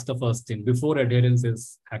not. That's the first thing before adherence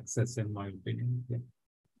is access, in my opinion. Yeah.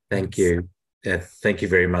 Thank you. Thank you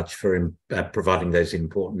very much for providing those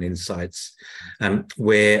important insights.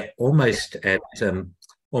 We're almost at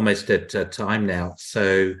time now,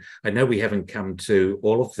 so I know we haven't come to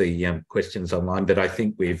all of the questions online, but I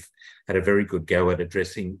think we've had a very good go at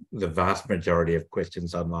addressing the vast majority of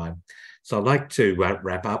questions online. So I'd like to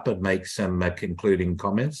wrap up and make some concluding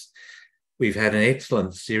comments. We've had an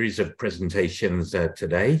excellent series of presentations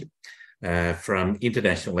today. From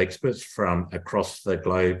international experts from across the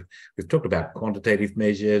globe. We've talked about quantitative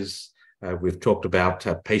measures, we've talked about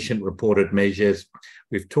patient-reported measures,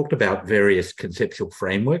 we've talked about various conceptual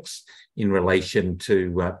frameworks in relation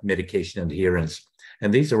to medication adherence.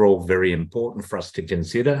 And these are all very important for us to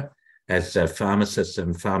consider as pharmacists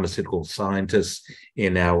and pharmaceutical scientists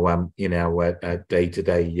in our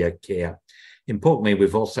day-to-day care. Importantly,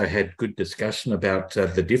 we've also had good discussion about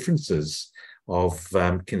the differences of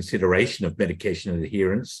consideration of medication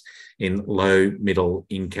adherence in low, middle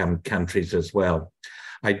income countries as well.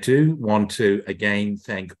 I do want to again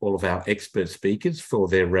thank all of our expert speakers for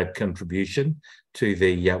their contribution to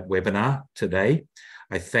the webinar today.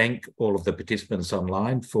 I thank all of the participants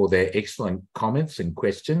online for their excellent comments and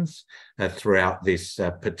questions throughout this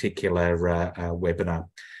particular webinar.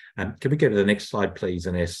 Can we go to the next slide, please,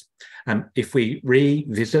 Ines? If we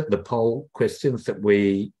revisit the poll questions that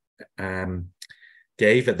we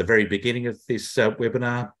gave at the very beginning of this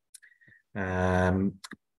webinar,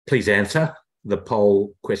 please answer the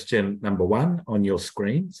poll question number 1 on your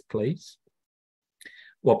screens, please.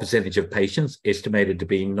 What percentage of patients estimated to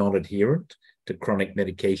be non-adherent to chronic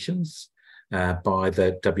medications by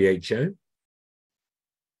the WHO?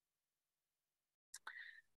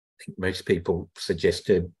 I think most people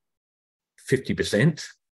suggested 50%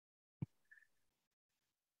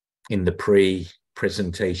 in the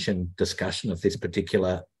pre-presentation discussion of this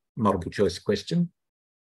particular multiple choice question.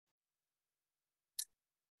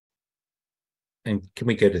 And can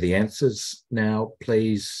we go to the answers now,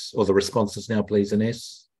 please, or the responses now, please,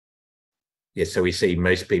 Ines? Yes, so we see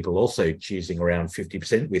most people also choosing around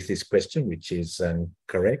 50% with this question, which is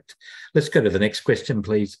correct. Let's go to the next question,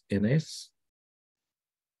 please, Ines.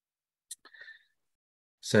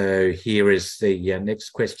 So here is the next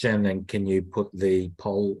question, and can you put the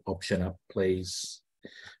poll option up, please?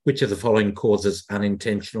 Which of the following causes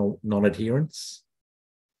unintentional non-adherence?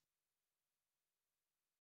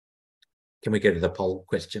 Can we go to the poll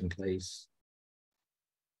question, please?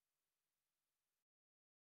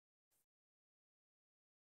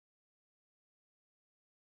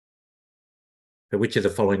 So which of the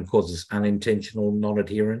following causes unintentional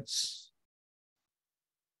non-adherence?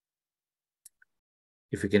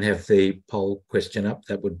 If we can have the poll question up,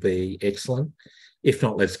 that would be excellent. If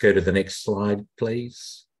not, let's go to the next slide,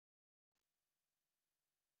 please.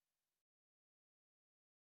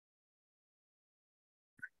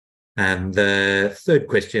 And the third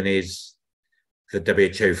question is the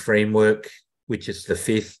WHO framework, which is the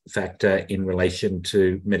 5th factor in relation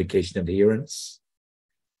to medication adherence.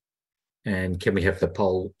 And can we have the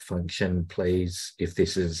poll function, please, if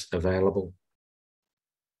this is available?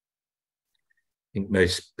 I think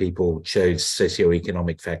most people chose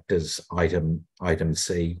socioeconomic factors, item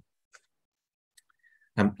C.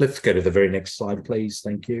 Let's go to the very next slide, please.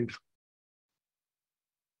 Thank you.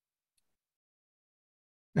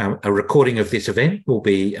 A recording of this event will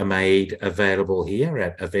be made available here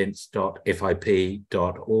at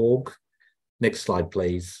events.fip.org. Next slide,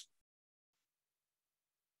 please.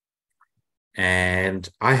 And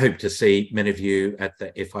I hope to see many of you at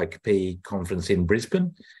the FIP conference in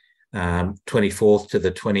Brisbane, 24th to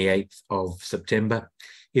the 28th of September.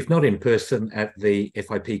 If not in person at the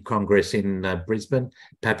FIP Congress in Brisbane,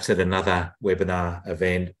 perhaps at another webinar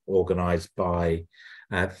event organised by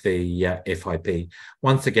the FIP.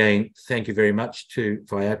 Once again, thank you very much to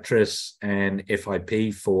Viatris and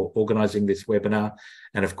FIP for organising this webinar,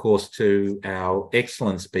 and of course to our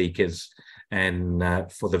excellent speakers and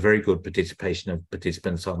for the very good participation of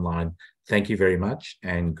participants online. Thank you very much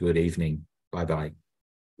and good evening. Bye-bye.